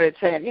just started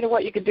saying, you know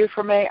what you could do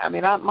for me? I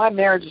mean, my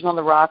marriage is on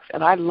the rocks,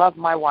 and I love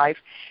my wife,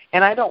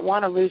 and I don't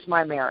want to lose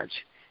my marriage.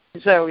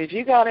 So if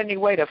you got any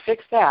way to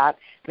fix that,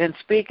 then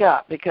speak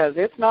up, because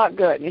it's not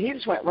good. And he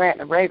just went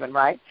ranting and raving,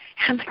 right?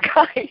 And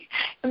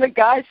the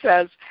guy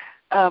says,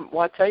 well,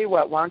 I'll tell you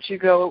what, why don't you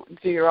go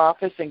to your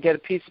office and get a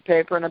piece of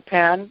paper and a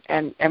pen,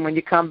 and when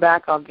you come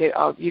back,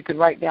 you can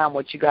write down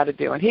what you got to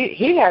do. And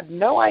he had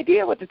no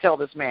idea what to tell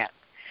this man.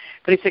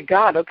 But he said,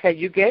 God, okay,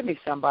 you gave me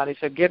somebody,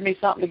 so give me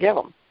something to give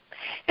him.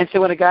 And so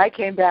when a guy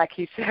came back,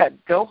 he said,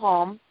 go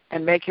home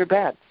and make your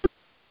bed.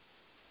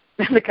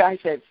 And the guy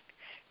said,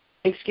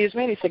 excuse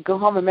me? And he said, go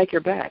home and make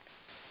your bed.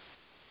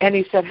 And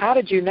he said, how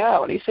did you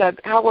know? And he said,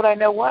 how would I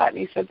know what? And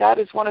he said, that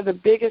is one of the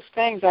biggest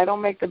things. I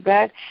don't make the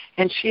bed,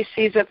 and she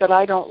sees it that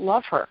I don't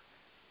love her.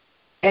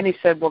 And he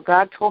said, well,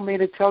 God told me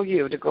to tell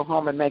you to go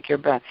home and make your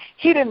bed.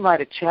 He didn't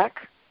write a check.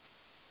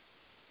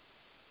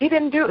 He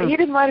didn't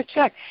write a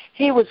check.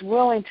 He was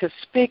willing to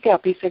speak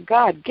up. He said,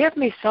 God, give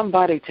me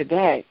somebody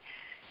today,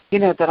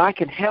 that I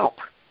can help.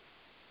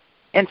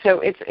 And so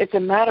it's a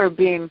matter of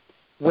being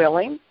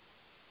willing,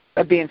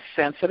 of being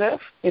sensitive,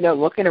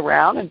 looking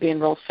around and being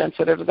real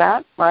sensitive to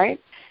that, right?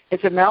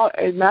 It's a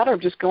matter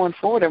of just going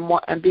forward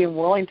and being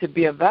willing to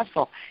be a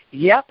vessel.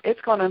 Yep,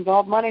 it's going to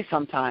involve money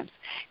sometimes.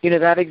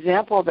 That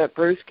example that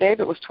Bruce gave,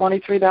 it was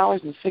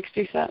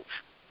 $23.60.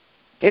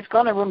 It's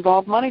going to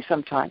involve money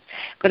sometimes.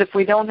 But if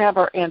we don't have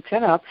our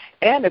antenna up,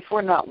 and if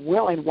we're not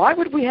willing, why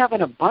would we have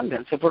an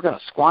abundance if we're going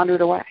to squander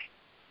it away?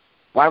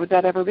 Why would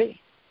that ever be?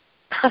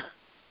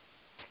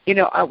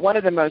 One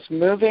of the most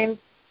moving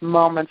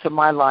moments of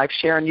my life,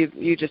 Sharon,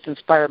 you just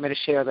inspired me to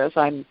share this.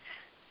 I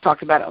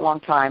talked about it a long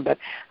time, but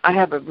I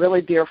have a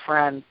really dear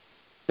friend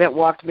that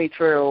walked me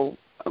through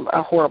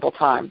a horrible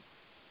time.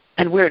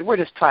 And we're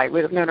just tight.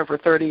 We've known her for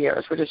 30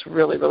 years. We're just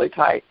really, really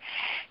tight.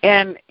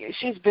 And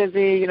she's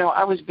busy.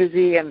 I was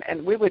busy, and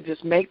we would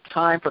just make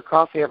time for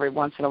coffee every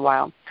once in a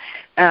while.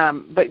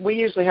 But we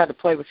usually had to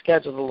play with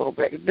schedules a little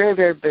bit. Very,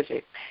 very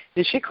busy.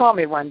 And she called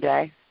me one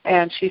day,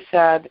 and she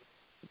said,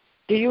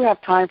 do you have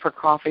time for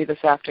coffee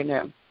this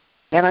afternoon?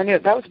 And I knew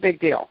that was a big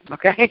deal,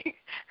 okay?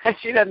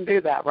 She doesn't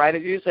do that, right?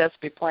 It usually has to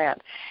be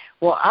planned.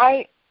 Well,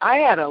 I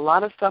had a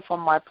lot of stuff on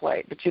my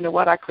plate, but you know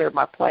what? I cleared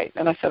my plate.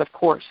 And I said, of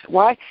course.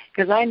 Why?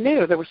 Because I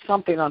knew there was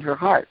something on her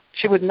heart.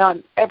 She would not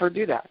ever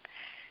do that.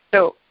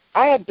 So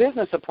I had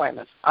business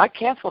appointments. I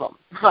canceled them.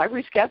 I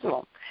rescheduled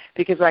them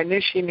because I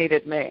knew she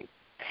needed me.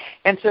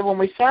 And so when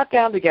we sat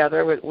down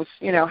together, it was,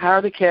 how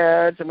are the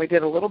kids? And we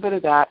did a little bit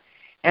of that.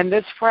 And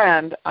this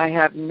friend, I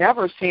have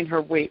never seen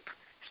her weep,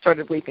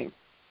 started weeping.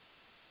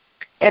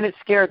 And it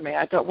scared me.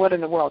 I thought, what in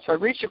the world? So I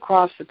reached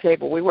across the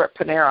table. We were at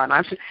Panera,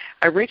 and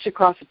I reached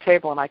across the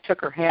table, and I took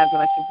her hands,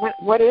 and I said,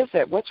 what is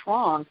it? What's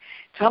wrong?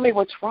 Tell me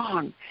what's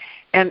wrong.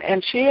 And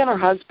she and her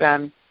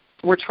husband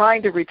were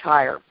trying to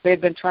retire. They had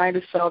been trying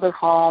to sell their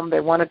home. They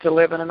wanted to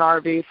live in an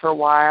RV for a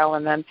while,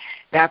 and then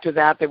after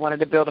that they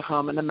wanted to build a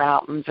home in the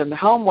mountains, and the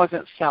home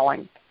wasn't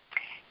selling.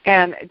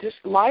 And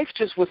life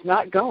just was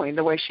not going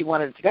the way she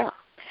wanted it to go.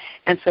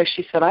 And so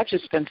she said, I've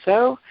just been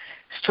so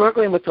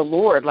struggling with the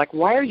Lord. Like,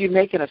 why are you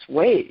making us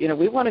wait?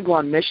 We want to go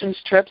on missions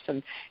trips,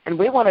 and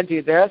we want to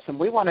do this, and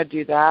we want to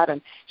do that.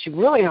 And she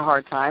really had a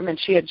hard time. And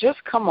she had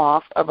just come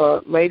off of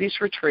a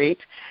ladies' retreat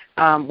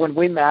when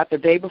we met the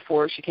day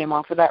before. She came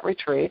off of that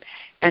retreat.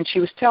 And she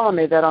was telling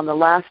me that on the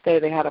last day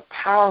they had a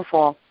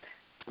powerful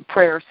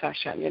prayer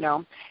session,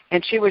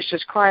 and she was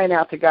just crying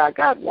out to God,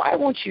 God, why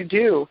won't you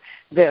do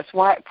this?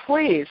 Why,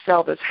 please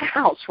sell this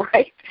house,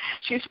 right?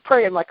 She's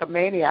praying like a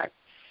maniac.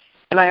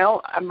 And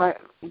I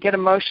get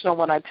emotional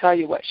when I tell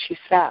you what she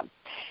said.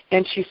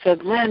 And she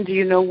said, Lynn, do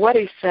you know what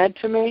he said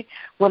to me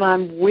when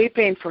I'm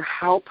weeping for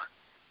help?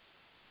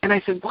 And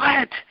I said,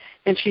 what?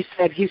 And he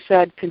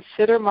said,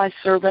 consider my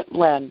servant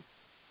Lynn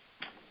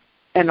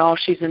and all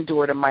she's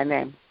endured in my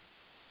name.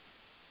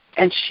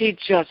 And she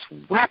just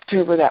wept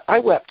over that. I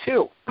wept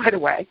too, by the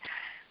way.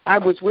 I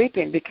was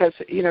weeping because,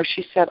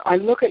 she said, I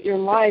look at your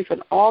life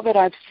and all that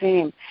I've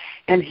seen,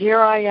 and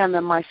here I am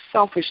in my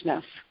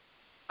selfishness.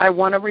 I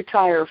want to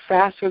retire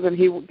faster than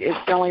he is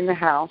selling the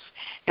house,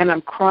 and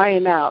I'm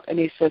crying out. And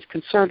he says,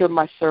 consider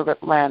my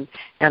servant Lynn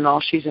and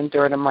all she's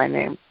endured in my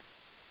name.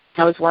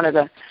 That was one of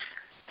the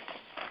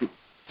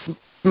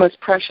most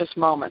precious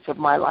moments of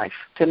my life,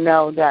 to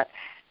know that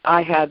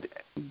I had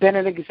been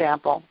an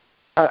example,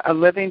 a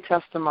living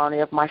testimony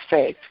of my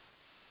faith,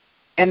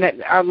 and that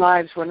our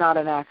lives were not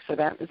an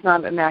accident. It's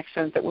not an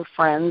accident that we're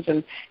friends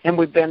and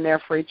we've been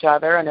there for each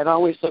other, and it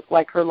always looked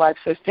like her life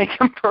so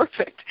stinking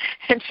perfect,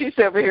 and she's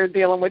over here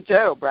dealing with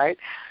Job, right?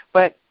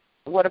 But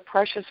what a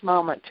precious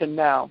moment to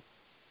know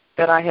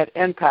that I had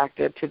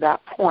impacted to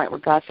that point where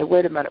God said,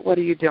 wait a minute, what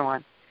are you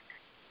doing?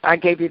 I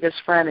gave you this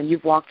friend, and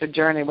you've walked a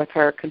journey with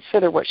her.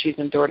 Consider what she's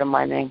endured in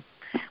my name.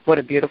 What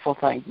a beautiful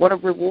thing. What a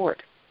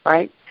reward,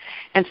 right?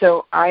 And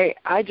so I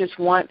just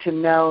want to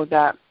know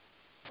that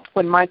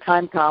when my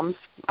time comes,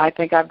 I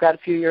think I've got a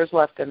few years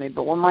left in me,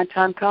 but when my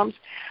time comes,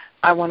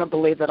 I want to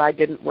believe that I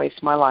didn't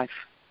waste my life,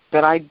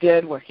 that I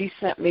did what he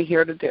sent me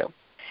here to do.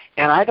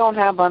 And I don't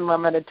have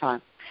unlimited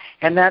time.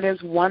 And that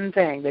is one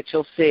thing that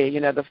you'll see, you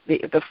know,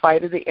 the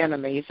fight of the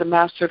enemy. He's the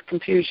master of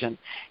confusion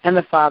and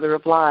the father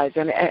of lies.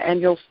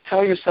 And you'll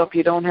tell yourself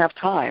you don't have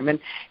time and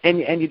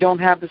you don't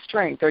have the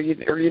strength or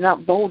you're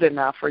not bold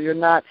enough or you're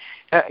not,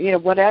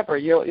 whatever.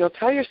 You'll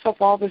tell yourself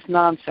all this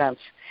nonsense.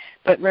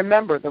 But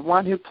remember, the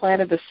one who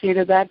planted the seed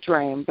of that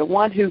dream, the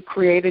one who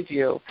created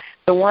you,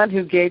 the one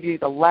who gave you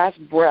the last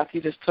breath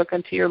you just took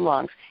into your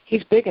lungs,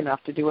 he's big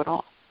enough to do it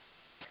all.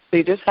 So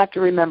you just have to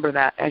remember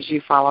that as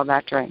you follow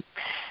that dream.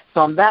 So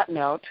on that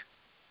note,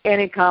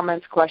 any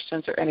comments,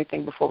 questions, or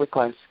anything before we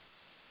close?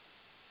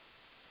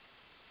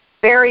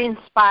 Very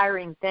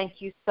inspiring.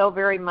 Thank you so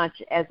very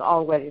much, as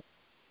always.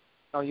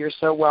 Oh, you're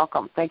so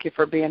welcome. Thank you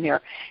for being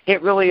here.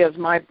 It really is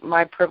my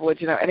privilege.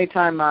 You know,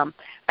 anytime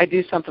I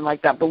do something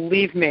like that,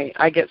 believe me,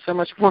 I get so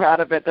much more out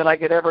of it than I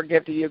could ever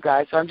give to you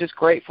guys. So I'm just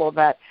grateful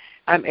that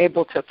I'm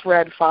able to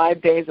thread 5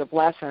 days of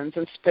lessons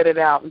and spit it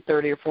out in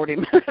 30 or 40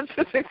 minutes.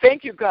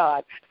 Thank you,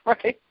 God.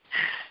 Right?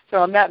 So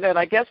on that note,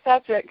 I guess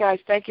that's it, guys.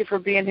 Thank you for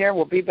being here.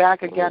 We'll be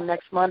back again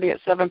next Monday at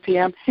 7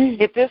 p.m.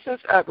 If this is,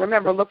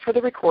 remember, look for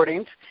the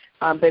recordings.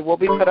 They will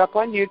be put up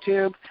on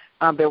YouTube.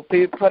 They'll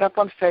be put up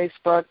on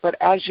Facebook. But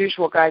as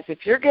usual, guys,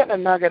 if you're getting a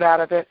nugget out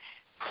of it,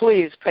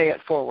 please pay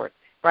it forward,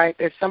 right?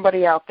 There's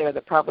somebody out there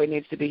that probably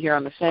needs to be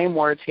hearing the same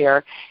words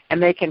here,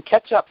 and they can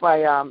catch up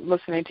by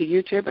listening to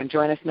YouTube and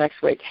join us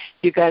next week.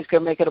 You guys go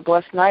make it a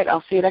blessed night.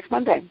 I'll see you next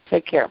Monday.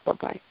 Take care.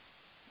 Bye-bye.